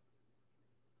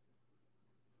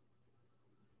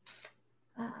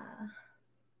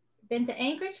 Been to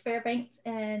Anchorage, Fairbanks,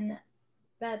 and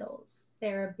Bettles.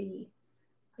 Sarah B.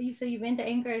 You said you've been to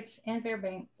Anchorage and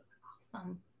Fairbanks.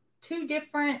 Awesome. 2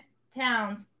 different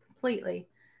towns completely.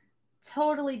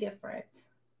 Totally different.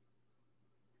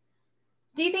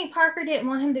 Do you think Parker didn't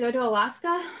want him to go to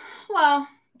Alaska? Well,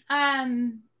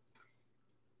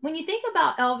 when you think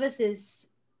about Elvis's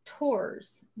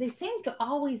tours, they seem to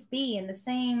always be in the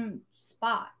same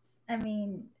spots. I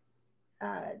mean,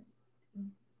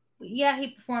 yeah, he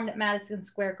performed at Madison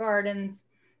Square Gardens,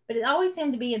 but it always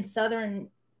seemed to be in southern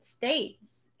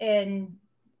states, and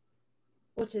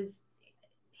which is,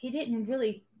 he didn't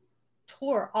really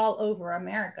tour all over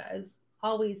America. It was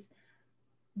always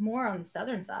more on the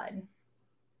southern side.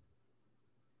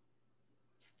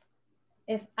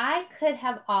 If I could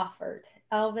have offered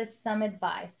Elvis some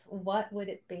advice, what would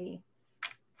it be?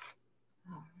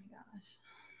 Oh my gosh.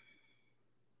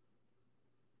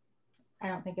 I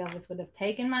don't think Elvis would have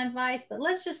taken my advice, but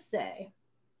let's just say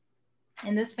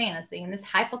in this fantasy, in this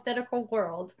hypothetical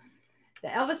world,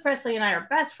 that Elvis Presley and I are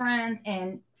best friends,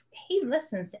 and he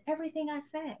listens to everything I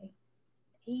say.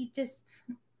 He just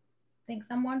thinks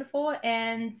I'm wonderful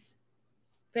and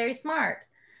very smart.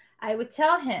 I would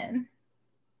tell him,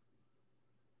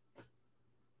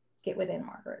 get with Aunt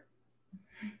Margaret.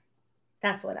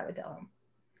 That's what I would tell him.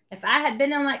 If I had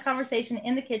been in that conversation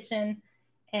in the kitchen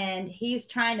and he's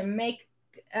trying to make,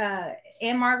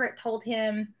 Aunt Margaret told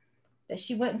him that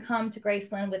she wouldn't come to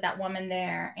Graceland with that woman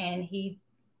there, and he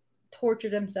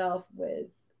tortured himself with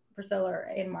Priscilla or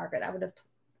Aunt Margaret, I would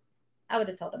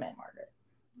have told him Aunt Margaret.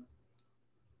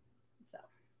 So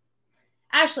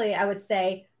actually, I would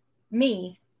say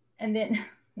me, and then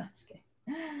no, I'm just kidding.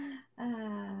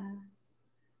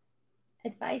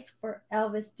 Advice for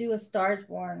Elvis: do A Star Is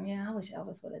Born. Yeah, I wish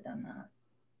Elvis would have done that.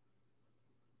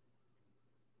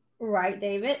 Right,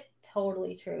 David.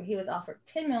 Totally true. He was offered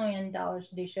 $10 million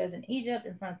to do shows in Egypt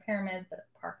in front of pyramids, but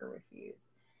Parker refused.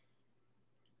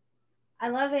 I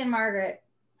love Anne Margaret.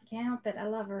 Can't help it. I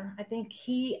love her. I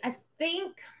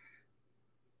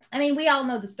mean, we all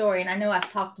know the story, and I know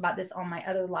I've talked about this on my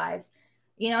other lives.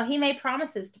 You know, he made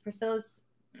promises to Priscilla's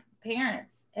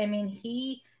parents. I mean,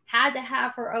 he had to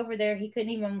have her over there. He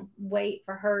couldn't even wait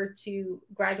for her to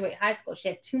graduate high school. She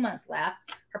had 2 months left.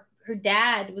 Her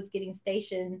dad was getting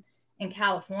stationed in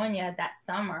California that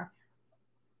summer.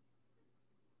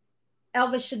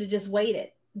 Elvis should have just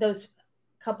waited those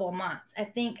couple of months. I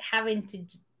think having to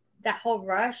that whole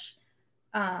rush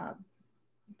uh,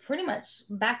 pretty much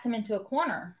backed him into a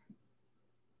corner.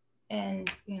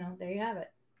 And, there you have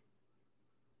it.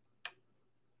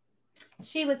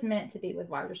 She was meant to be with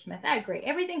Roger Smith. I agree.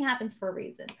 Everything happens for a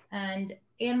reason. And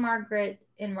Anne Margaret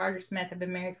and Roger Smith have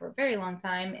been married for a very long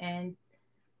time. And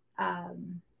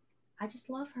I just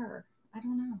love her. I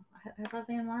don't know. I love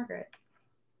Anne Margaret.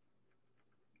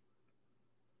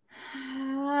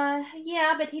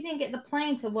 Yeah, but he didn't get the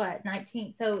plane to what,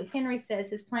 19. So Henry says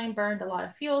his plane burned a lot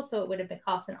of fuel, so it would have been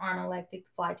cost an arm and leg to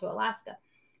fly to Alaska.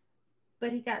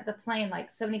 But he got the plane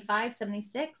like 75,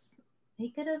 76. He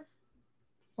could have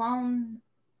flown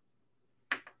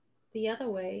the other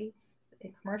ways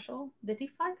in commercial. Did he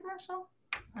fly commercial?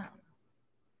 I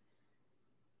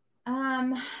don't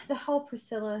know. The whole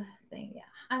Priscilla thing, yeah.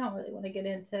 I don't really want to get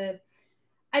into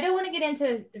I don't want to get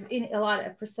into a lot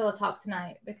of Priscilla talk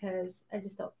tonight because I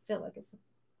just don't feel like it's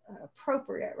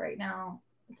appropriate right now,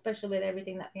 especially with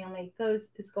everything that family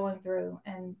is going through,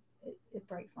 and it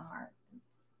breaks my heart.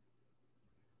 It's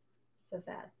so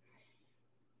sad.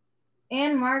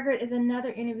 Anne Margaret is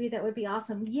another interview that would be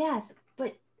awesome. Yes,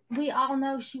 but we all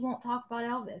know she won't talk about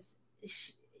Elvis.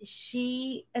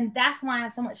 And that's why I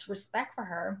have so much respect for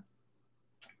her.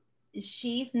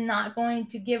 She's not going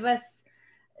to give us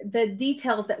the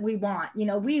details that we want.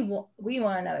 We want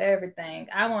to know everything.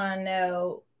 I want to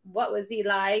know what was he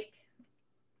like,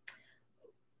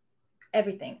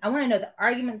 everything. I want to know the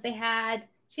arguments they had.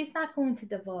 She's not going to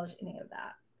divulge any of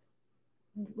that,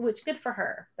 which good for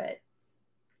her, but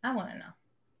I want to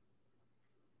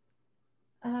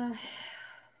know.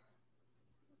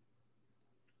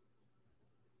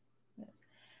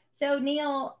 So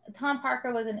Neil, Tom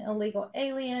Parker was an illegal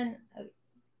alien.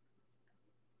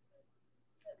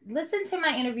 Listen to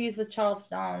my interviews with Charles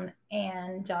Stone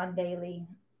and John Daly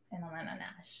and Alana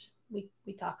Nash. We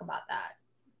talk about that.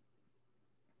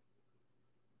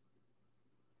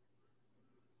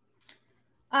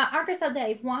 Arkansas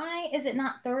Dave, why is it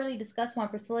not thoroughly discussed why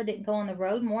Priscilla didn't go on the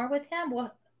road more with him?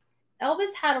 Well,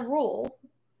 Elvis had a rule.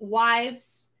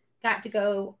 Wives got to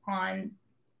go on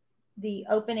the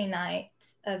opening night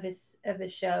of his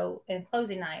show and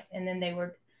closing night, and then they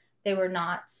were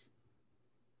not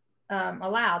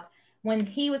allowed. When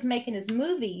he was making his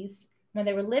movies, when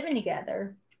they were living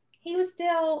together, he was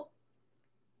still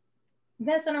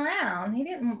messing around. He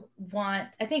didn't want,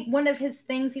 I think one of his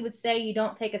things he would say, you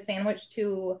don't take a sandwich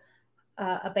to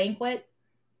a banquet.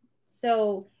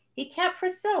 So he kept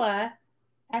Priscilla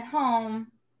at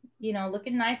home,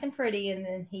 looking nice and pretty, and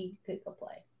then he could go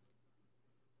play.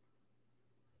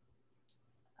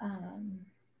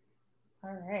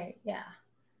 All right, yeah.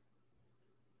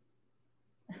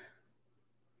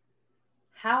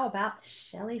 How about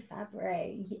Shelley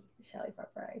Fabre? Shelley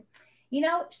Fabre.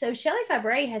 So Shelley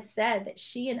Fabre has said that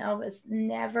she and Elvis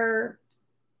never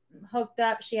hooked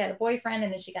up. She had a boyfriend,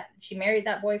 and then she married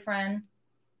that boyfriend.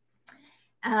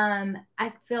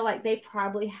 I feel like they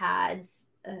probably had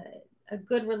a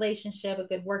good relationship, a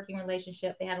good working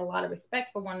relationship. They had a lot of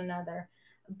respect for one another,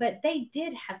 but they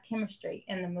did have chemistry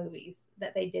in the movies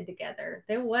that they did together.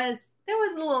 There was a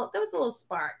little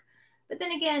spark, but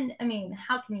then again, I mean,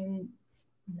 how can you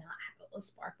not have a little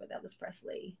spark with Elvis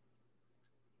Presley?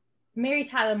 Mary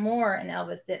Tyler Moore and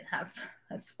Elvis didn't have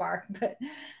a spark, but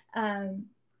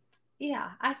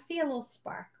yeah, I see a little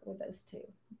spark with those two.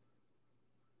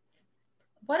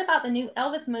 What about the new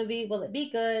Elvis movie? Will it be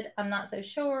good? I'm not so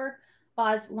sure.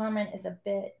 Baz Luhrmann is a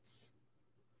bit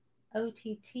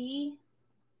OTT.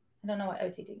 I don't know what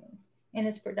OTT means in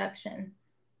its production.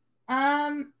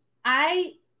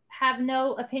 I have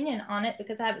no opinion on it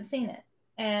because I haven't seen it,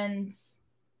 and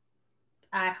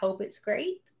I hope it's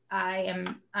great.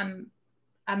 I'm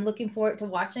looking forward to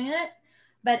watching it,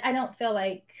 but I don't feel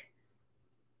like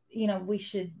we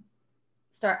should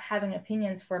start having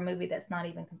opinions for a movie that's not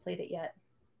even completed yet.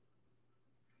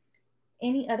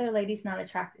 Any other ladies not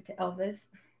attracted to Elvis?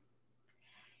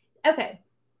 Okay.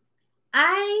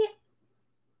 I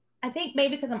think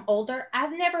maybe because I'm older,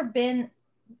 I've never been,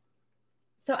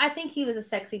 so I think he was a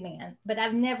sexy man, but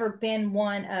I've never been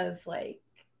one of like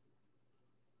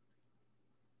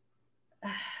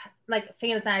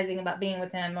fantasizing about being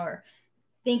with him or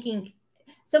thinking.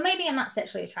 So maybe I'm not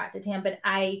sexually attracted to him, but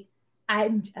I've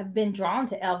been drawn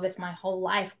to Elvis my whole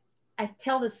life. I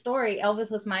tell the story.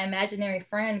 Elvis was my imaginary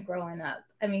friend growing up.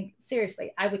 I mean,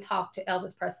 seriously, I would talk to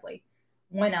Elvis Presley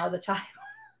when I was a child.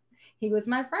 He was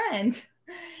my friend.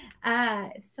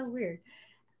 It's so weird.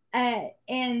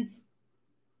 And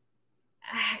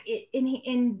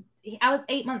I was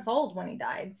 8 months old when he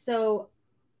died, so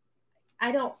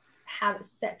I don't have a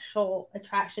sexual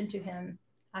attraction to him,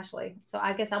 actually. So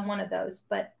I guess I'm one of those,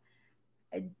 but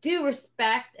I do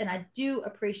respect and I do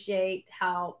appreciate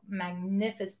how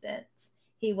magnificent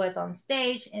he was on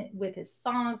stage and with his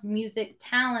songs, music,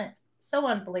 talent, so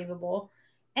unbelievable.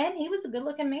 And he was a good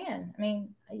looking man. I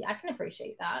mean, I can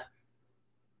appreciate that.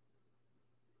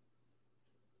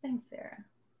 Thanks, Sarah.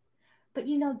 But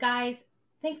guys,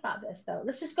 think about this though.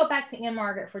 Let's just go back to Anne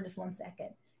Margaret for just 1 second.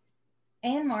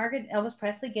 Anne Margaret, Elvis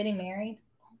Presley getting married.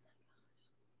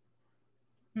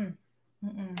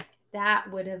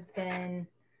 That would have been,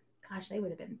 gosh, that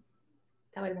would have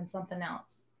been something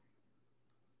else.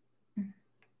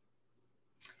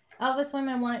 Elvis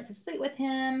women wanted to sleep with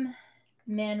him.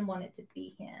 Men wanted to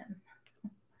be him.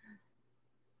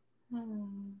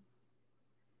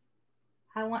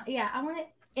 I want it.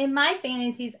 In my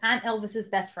fantasies, I'm Elvis's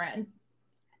best friend,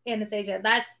 Anastasia.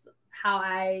 That's how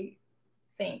I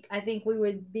think. I think I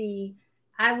would be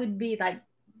like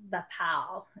the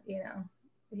pal,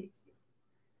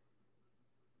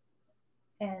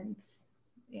 and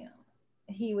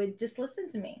he would just listen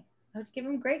to me. I would give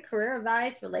him great career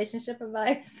advice, relationship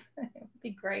advice. It would be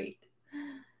great.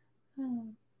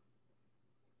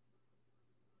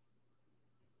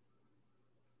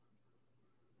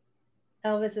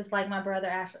 Elvis is like my brother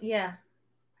Ashley. Yeah,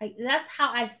 that's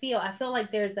how I feel. I feel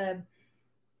like there's a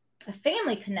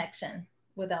family connection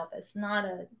with Elvis, not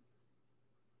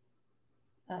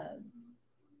a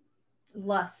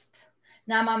lust.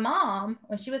 Now, my mom,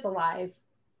 when she was alive,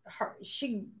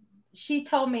 she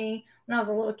told me when I was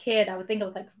a little kid, I would think I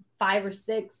was like 5 or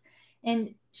 6,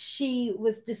 and she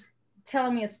was just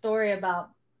telling me a story about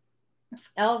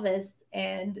Elvis,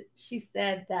 and she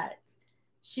said that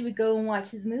she would go and watch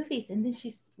his movies, and then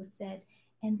she said,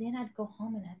 and then I'd go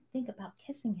home and I'd think about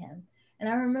kissing him. And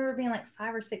I remember being like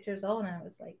 5 or 6 years old, and I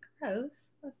was like, gross.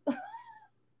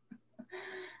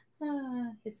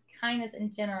 His kindness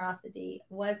and generosity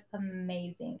was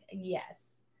amazing. Yes.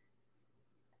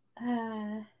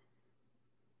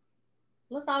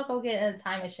 Let's all go get in a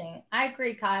time machine. I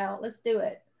agree, Kyle. Let's do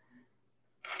it.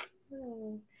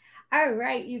 All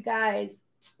right, you guys.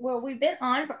 Well, we've been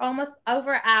on for almost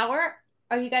over an hour.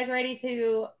 Are you guys ready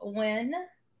to win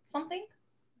something?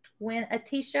 Win a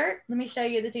t-shirt? Let me show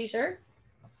you the t-shirt.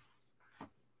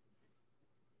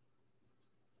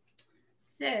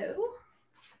 So,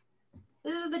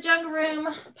 this is the Jungle Room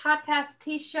podcast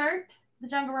t-shirt, the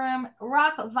Jungle Room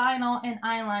rock vinyl and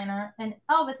eyeliner, and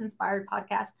Elvis-inspired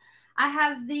podcast. I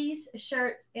have these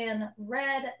shirts in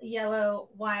red, yellow,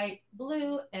 white,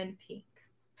 blue, and pink.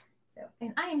 So,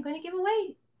 and I am going to give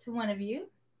away to one of you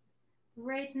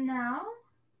right now.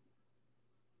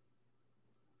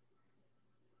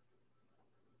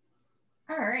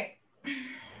 All right.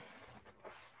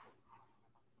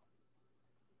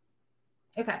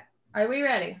 Okay. Are we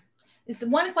ready? This is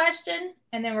one question,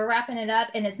 and then we're wrapping it up,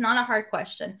 and it's not a hard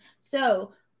question.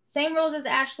 So, same rules as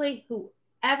Ashley.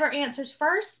 Whoever answers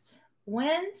first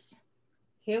wins.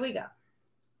 Here we go.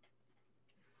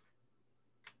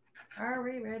 Are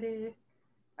we ready?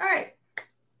 All right.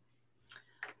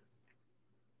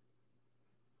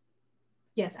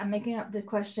 Yes, I'm making up the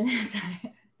question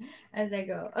as I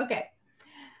go. Okay.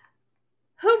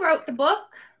 Who wrote the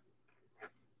book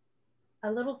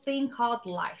A Little Thing Called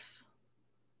Life?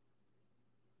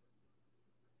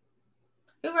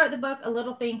 Who wrote the book A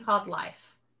Little Thing Called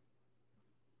Life?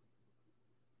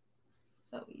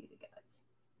 So easy, guys.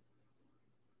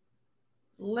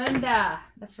 Linda.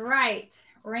 That's right.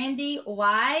 Randy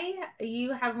Y,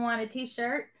 you have won a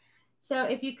t-shirt. So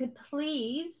if you could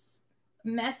please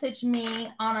message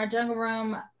me on our Jungle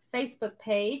Room Facebook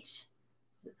page,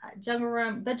 the Jungle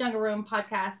Room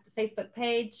podcast Facebook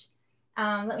page.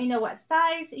 Let me know what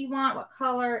size you want, what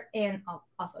color, and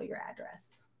also your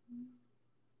address.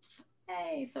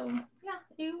 Hey, so yeah,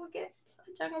 you will get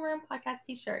a Jungle Room podcast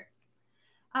t-shirt.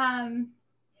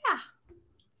 Yeah.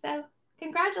 So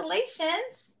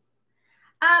congratulations.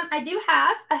 I do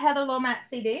have a Heather Lomax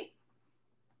CD,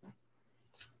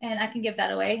 and I can give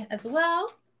that away as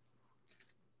well.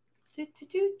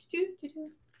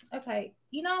 Okay,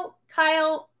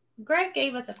 Kyle, Greg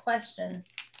gave us a question,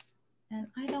 and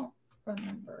I don't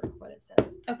remember what it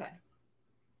said. Okay.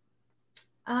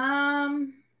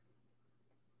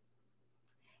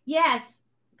 Yes,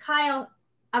 Kyle,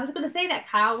 I was going to say that,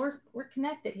 Kyle. We're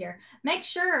connected here. Make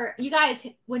sure, you guys,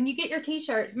 when you get your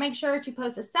t-shirts, make sure to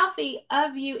post a selfie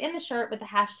of you in the shirt with the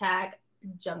hashtag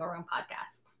Jungle Room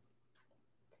Podcast.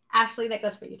 Ashley, that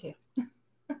goes for you too.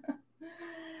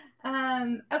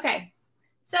 Okay.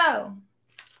 So,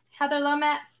 Heather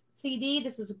Lomax CD.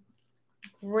 This is a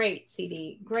great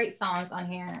CD. Great songs on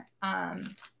here.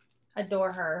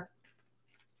 Adore her.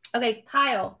 Okay,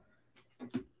 Kyle.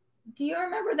 Do you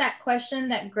remember that question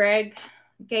that Greg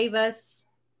gave us?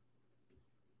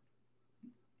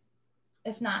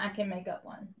 If not, I can make up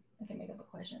one. I can make up a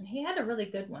question. He had a really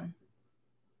good one.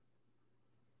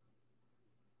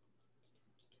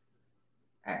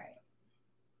 All right.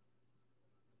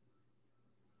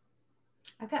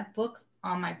 I've got books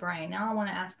on my brain. Now I want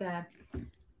to ask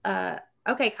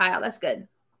okay, Kyle, that's good.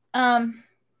 I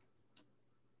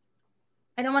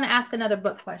don't want to ask another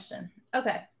book question.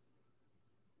 Okay.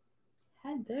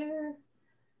 Heather.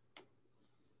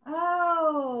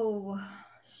 Oh,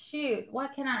 shoot.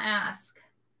 What can I ask?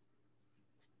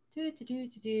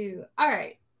 All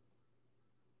right.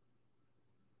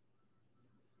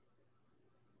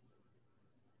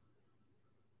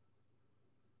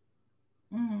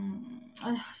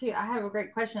 Oh, shoot, I have a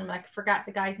great question, but I forgot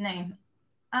the guy's name.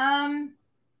 I'm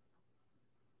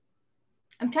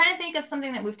trying to think of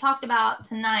something that we've talked about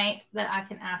tonight that I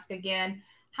can ask again.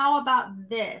 How about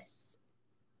this?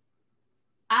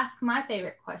 Ask my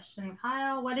favorite question.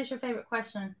 Kyle, what is your favorite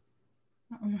question?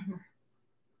 I don't remember.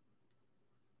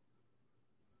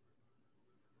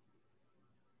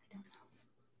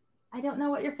 I don't know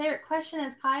what your favorite question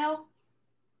is, Kyle.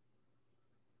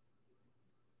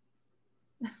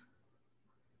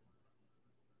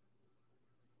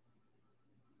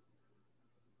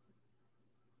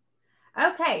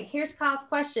 Okay, here's Kyle's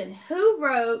question. Who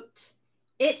wrote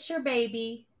It's Your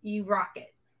Baby, You Rock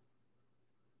It?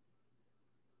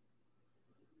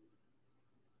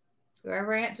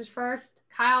 Whoever answers first.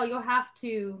 Kyle, you'll have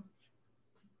to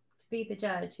be the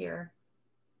judge here.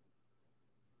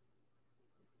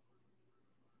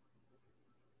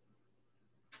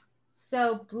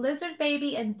 So Blizzard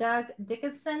Baby and Doug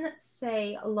Dickinson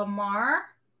say Lamar.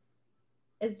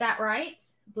 Is that right?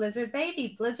 Blizzard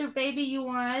Baby. Blizzard Baby, you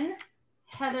won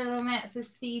Heather Lomax's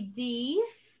CD.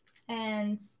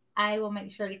 And I will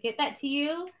make sure to get that to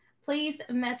you. Please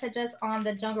message us on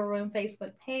the Jungle Room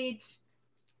Facebook page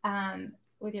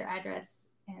with your address,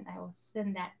 and I will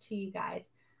send that to you guys.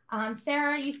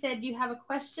 Sarah, you said you have a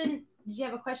question. Did you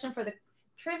have a question for the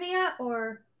trivia,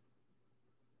 or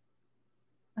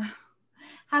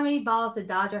how many balls did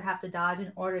Dodger have to dodge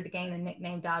in order to gain the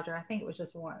nickname Dodger? I think it was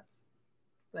just once,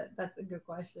 but that's a good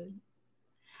question.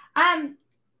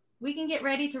 We can get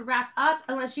ready to wrap up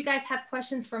unless you guys have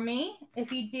questions for me.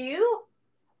 If you do,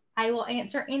 I will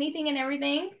answer anything and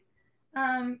everything.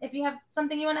 If you have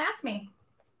something you want to ask me.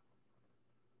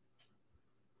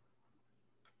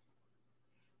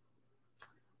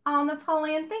 Oh,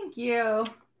 Napoleon, thank you.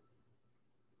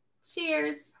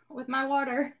 Cheers with my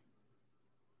water.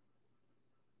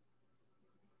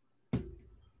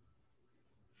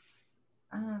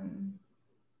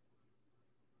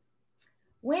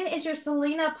 When is your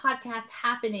Selena podcast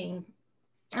happening?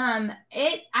 I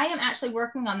am actually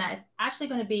working on that. It's actually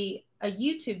going to be a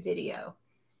YouTube video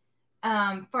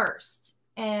first.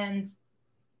 And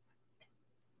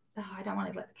I don't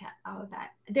want to let the cat out of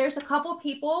that. There's a couple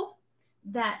people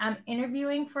that I'm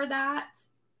interviewing for that.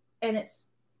 And it's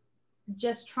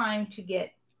just trying to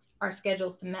get our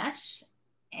schedules to mesh.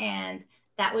 And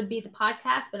that would be the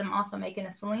podcast. But I'm also making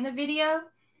a Selena video.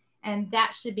 And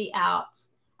that should be out.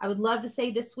 I would love to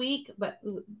say this week, but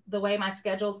the way my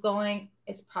schedule's going,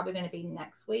 it's probably going to be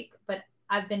next week. But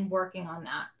I've been working on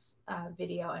that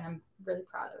video, and I'm really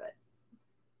proud of it.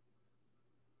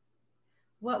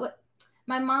 What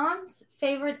my mom's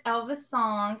favorite Elvis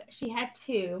song, she had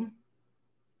two,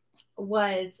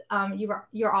 was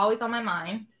You're Always on My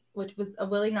Mind, which was a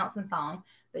Willie Nelson song.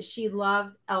 But she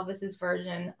loved Elvis's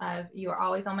version of You're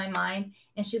Always on My Mind,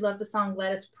 and she loved the song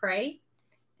Let Us Pray.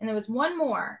 And there was one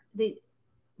more.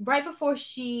 Right before a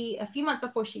few months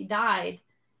before she died,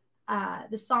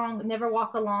 the song Never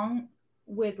Walk Alone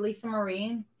with Lisa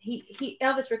Marie,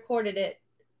 Elvis recorded it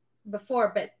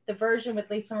before, but the version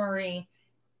with Lisa Marie,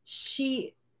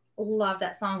 she loved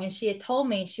that song, and she had told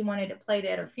me she wanted to play it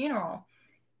at her funeral.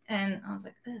 And I was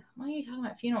like, why are you talking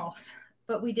about funerals?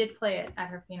 But we did play it at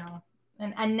her funeral.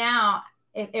 And now,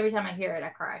 every time I hear it, I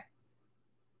cry.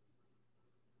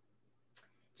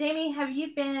 Jamie, have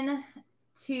you been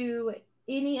to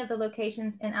any of the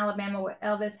locations in Alabama where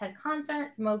Elvis had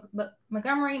concerts?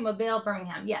 Montgomery, Mobile,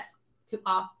 Birmingham. Yes, to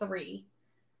all three.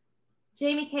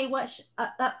 Jamie K, what's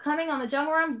upcoming on the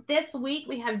Jungle Room this week?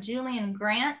 We have Julian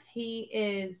Grant. He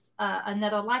is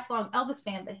another lifelong Elvis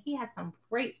fan, but he has some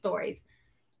great stories.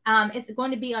 It's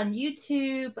going to be on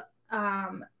YouTube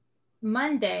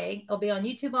Monday. It'll be on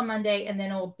YouTube on Monday, and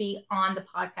then it'll be on the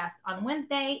podcast on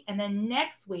Wednesday. And then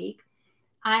next week,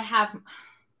 I have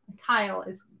Kyle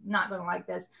is not going to like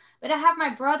this, but I have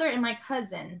my brother and my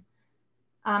cousin,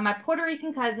 my Puerto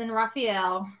Rican cousin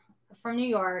Rafael from New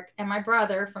York, and my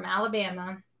brother from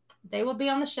Alabama. They will be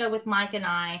on the show with Mike and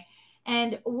I.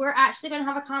 And we're actually going to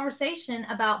have a conversation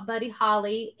about Buddy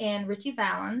Holly and Richie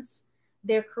Valens,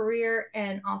 their career,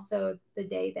 and also the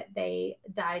day that they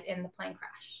died in the plane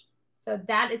crash. So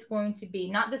that is going to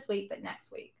be not this week, but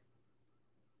next week.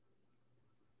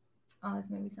 Oh,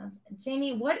 this movie sounds.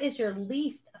 Jamie, what is your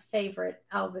least favorite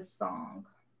Elvis song?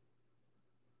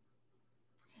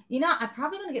 You know, I'm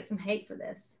probably going to get some hate for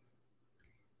this.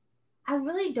 I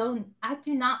really don't. I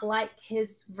do not like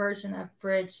his version of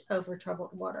Bridge Over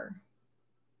Troubled Water.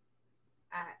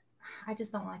 I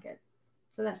just don't like it.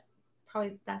 So that's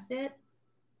it.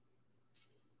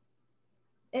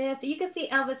 If you could see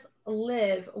Elvis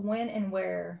live, when and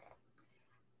where?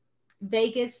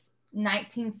 Vegas,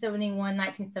 1971,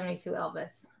 1972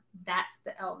 Elvis. That's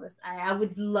the Elvis. I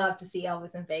would love to see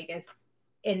Elvis in Vegas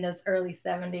in those early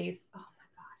 70s. Oh my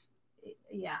God.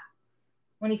 Yeah.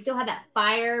 When he still had that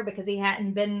fire because he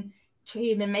had been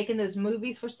making those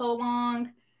movies for so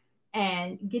long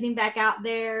and getting back out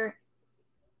there.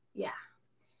 Yeah.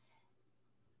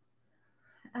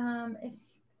 If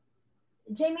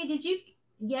Jamie, did you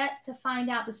yet to find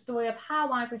out the story of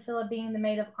how I Priscilla being the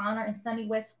maid of honor in Sunny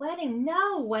West's wedding?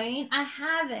 No, Wayne, I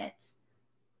haven't.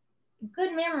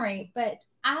 Good memory, but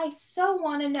I so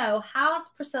want to know how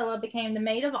Priscilla became the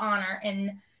maid of honor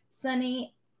in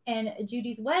Sunny and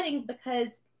Judy's wedding,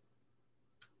 because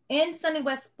in Sunny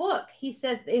West's book, he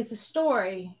says it's a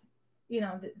story,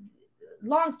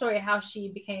 long story of how she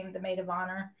became the maid of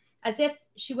honor, as if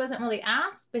she wasn't really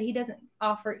asked, but he doesn't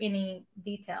offer any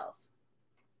details.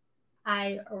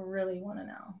 I really want to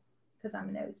know because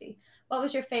I'm nosy. What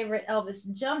was your favorite Elvis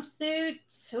jumpsuit?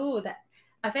 Oh,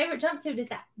 my favorite jumpsuit is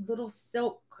that little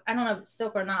silk. I don't know if it's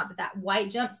silk or not, but that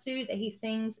white jumpsuit that he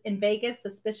sings in Vegas,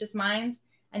 Suspicious Minds.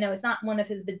 I know it's not one of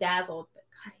his bedazzled, but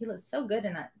God, he looks so good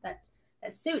in that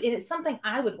suit. And it's something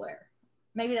I would wear.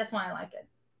 Maybe that's why I like it.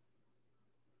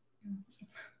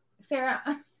 Sarah,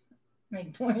 I'm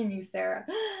ignoring you, Sarah.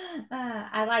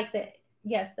 I like the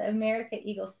American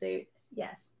Eagle suit.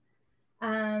 Yes.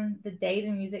 The day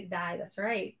the music died. That's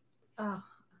right. Oh,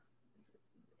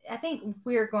 I think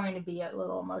we're going to be a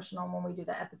little emotional when we do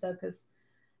that episode because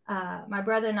my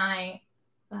brother and I,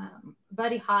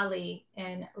 Buddy Holly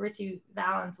and Richie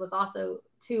Valens was also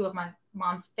two of my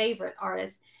mom's favorite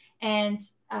artists. And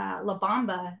La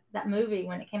Bamba, that movie,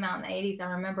 when it came out in the 80s, I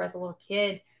remember as a little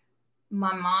kid,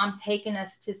 my mom taking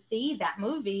us to see that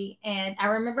movie. And I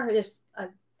remember there's a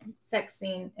sex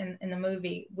scene in the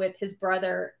movie with his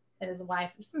brother and his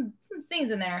wife. There's some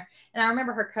scenes in there. And I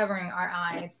remember her covering our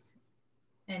eyes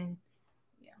and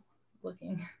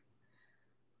looking.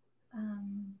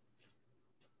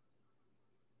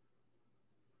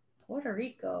 Puerto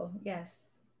Rico, yes.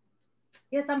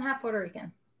 Yes, I'm half Puerto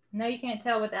Rican. No, you can't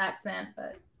tell with the accent,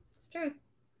 but it's true.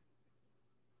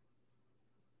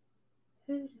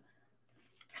 Who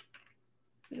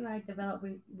do I develop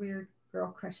weird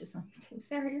girl crushes on YouTube?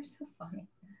 Sarah, you're so funny.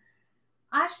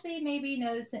 Ashley maybe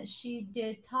knows since she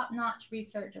did top-notch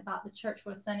research about the church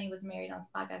where Sonny was married on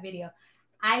Spy Guy Video.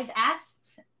 I've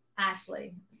asked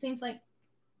Ashley. Seems like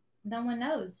no one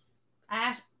knows.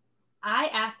 I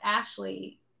asked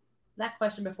Ashley that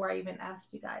question before I even asked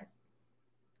you guys.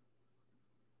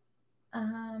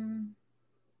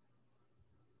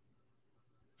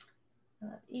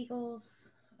 Eagles.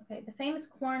 Okay, the famous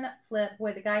corn flip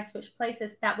where the guy switched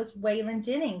places, that was Waylon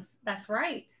Jennings. That's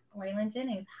right, Waylon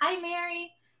Jennings. Hi,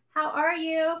 Mary. How are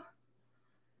you?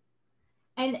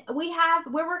 And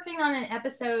we're working on an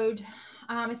episode.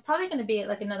 It's probably going to be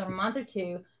like another month or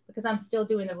two because I'm still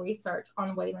doing the research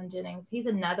on Waylon Jennings. He's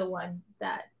another one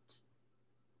that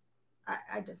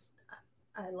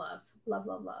I love.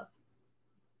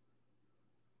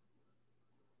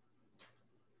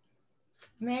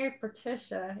 Mary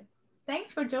Patricia,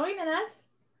 thanks for joining us.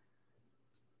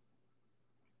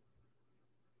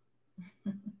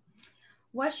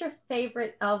 What's your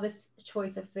favorite Elvis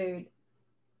choice of food?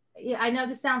 Yeah, I know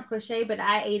this sounds cliche, but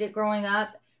I ate it growing up,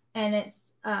 and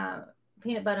it's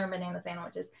peanut butter and banana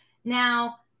sandwiches.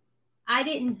 Now,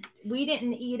 we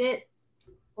didn't eat it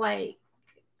like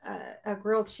a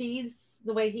grilled cheese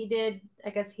the way he did. I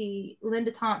guess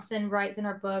Linda Thompson writes in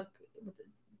her book,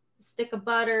 stick of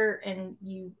butter, and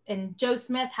Joe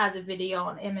Smith has a video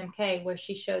on MMK where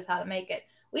she shows how to make it.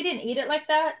 We didn't eat it like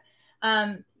that.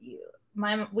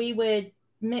 We would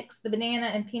mix the banana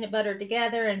and peanut butter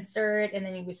together and stir it, and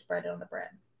then you would spread it on the bread.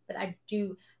 But I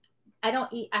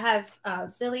don't eat. I have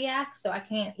celiac, so I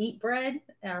can't eat bread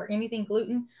or anything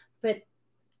gluten. But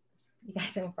you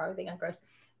guys don't probably think I'm gross.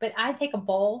 But I take a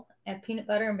bowl of peanut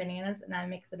butter and bananas, and I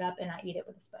mix it up, and I eat it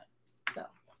with a spoon. So.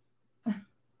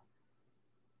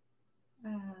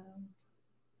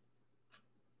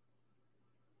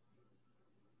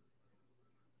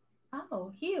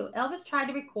 Oh, Hugh. Elvis tried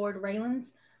to record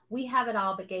Raylan's We Have It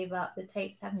All, but gave up. The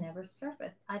tapes have never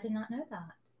surfaced. I did not know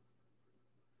that.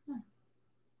 Huh.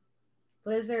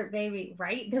 Blizzard, baby,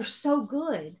 right? They're so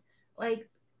good. Like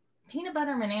peanut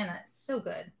butter and banana. So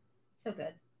good. So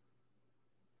good.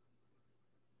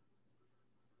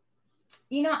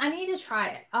 You know, I need to try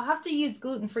it. I'll have to use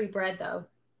gluten-free bread, though.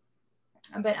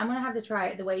 But I'm going to have to try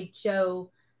it the way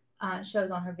Joe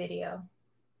shows on her video.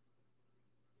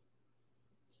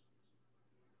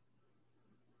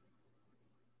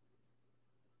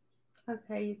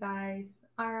 Okay, you guys.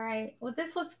 All right. Well,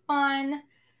 this was fun.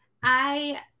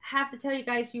 I have to tell you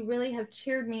guys, you really have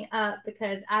cheered me up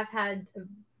because I've had a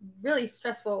really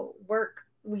stressful work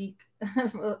week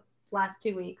last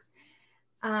 2 weeks.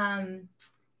 And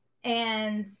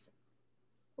a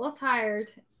little tired.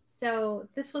 So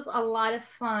this was a lot of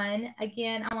fun.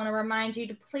 Again, I want to remind you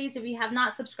to please, if you have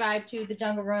not subscribed to the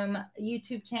Jungle Room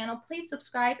YouTube channel, please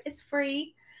subscribe. It's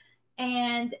free.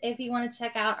 And if you want to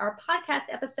check out our podcast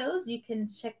episodes, you can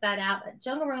check that out at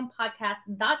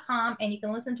jungleroompodcast.com. And you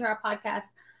can listen to our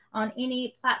podcast on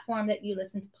any platform that you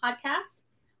listen to podcasts.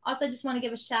 Also, just want to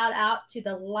give a shout out to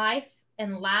the Life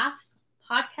and Laughs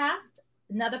podcast,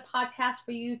 another podcast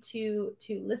for you to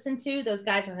listen to. Those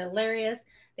guys are hilarious.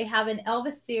 They have an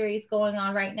Elvis series going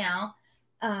on right now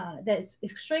that's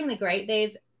extremely great.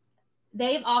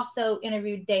 They've also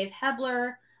interviewed Dave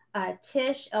Hebler,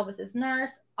 Tish, Elvis's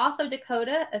nurse, also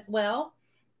Dakota as well.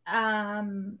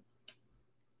 The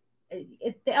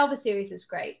Elvis series is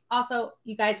great. Also,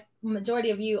 you guys, majority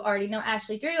of you already know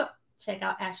Ashley Drew. Check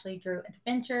out Ashley Drew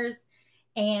Adventures.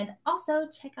 And also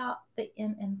check out the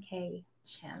MMK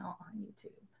channel on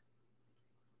YouTube.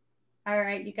 All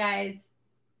right, you guys,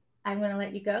 I'm going to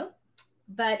let you go.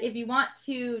 But if you want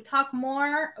to talk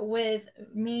more with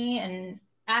me and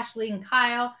Ashley and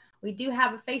Kyle, we do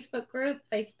have a Facebook group,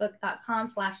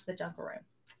 facebook.com/The Jungle Room.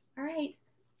 All right.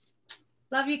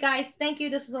 Love you guys. Thank you.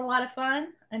 This was a lot of fun.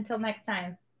 Until next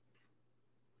time.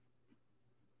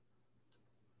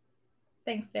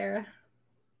 Thanks, Sarah.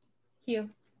 Hugh.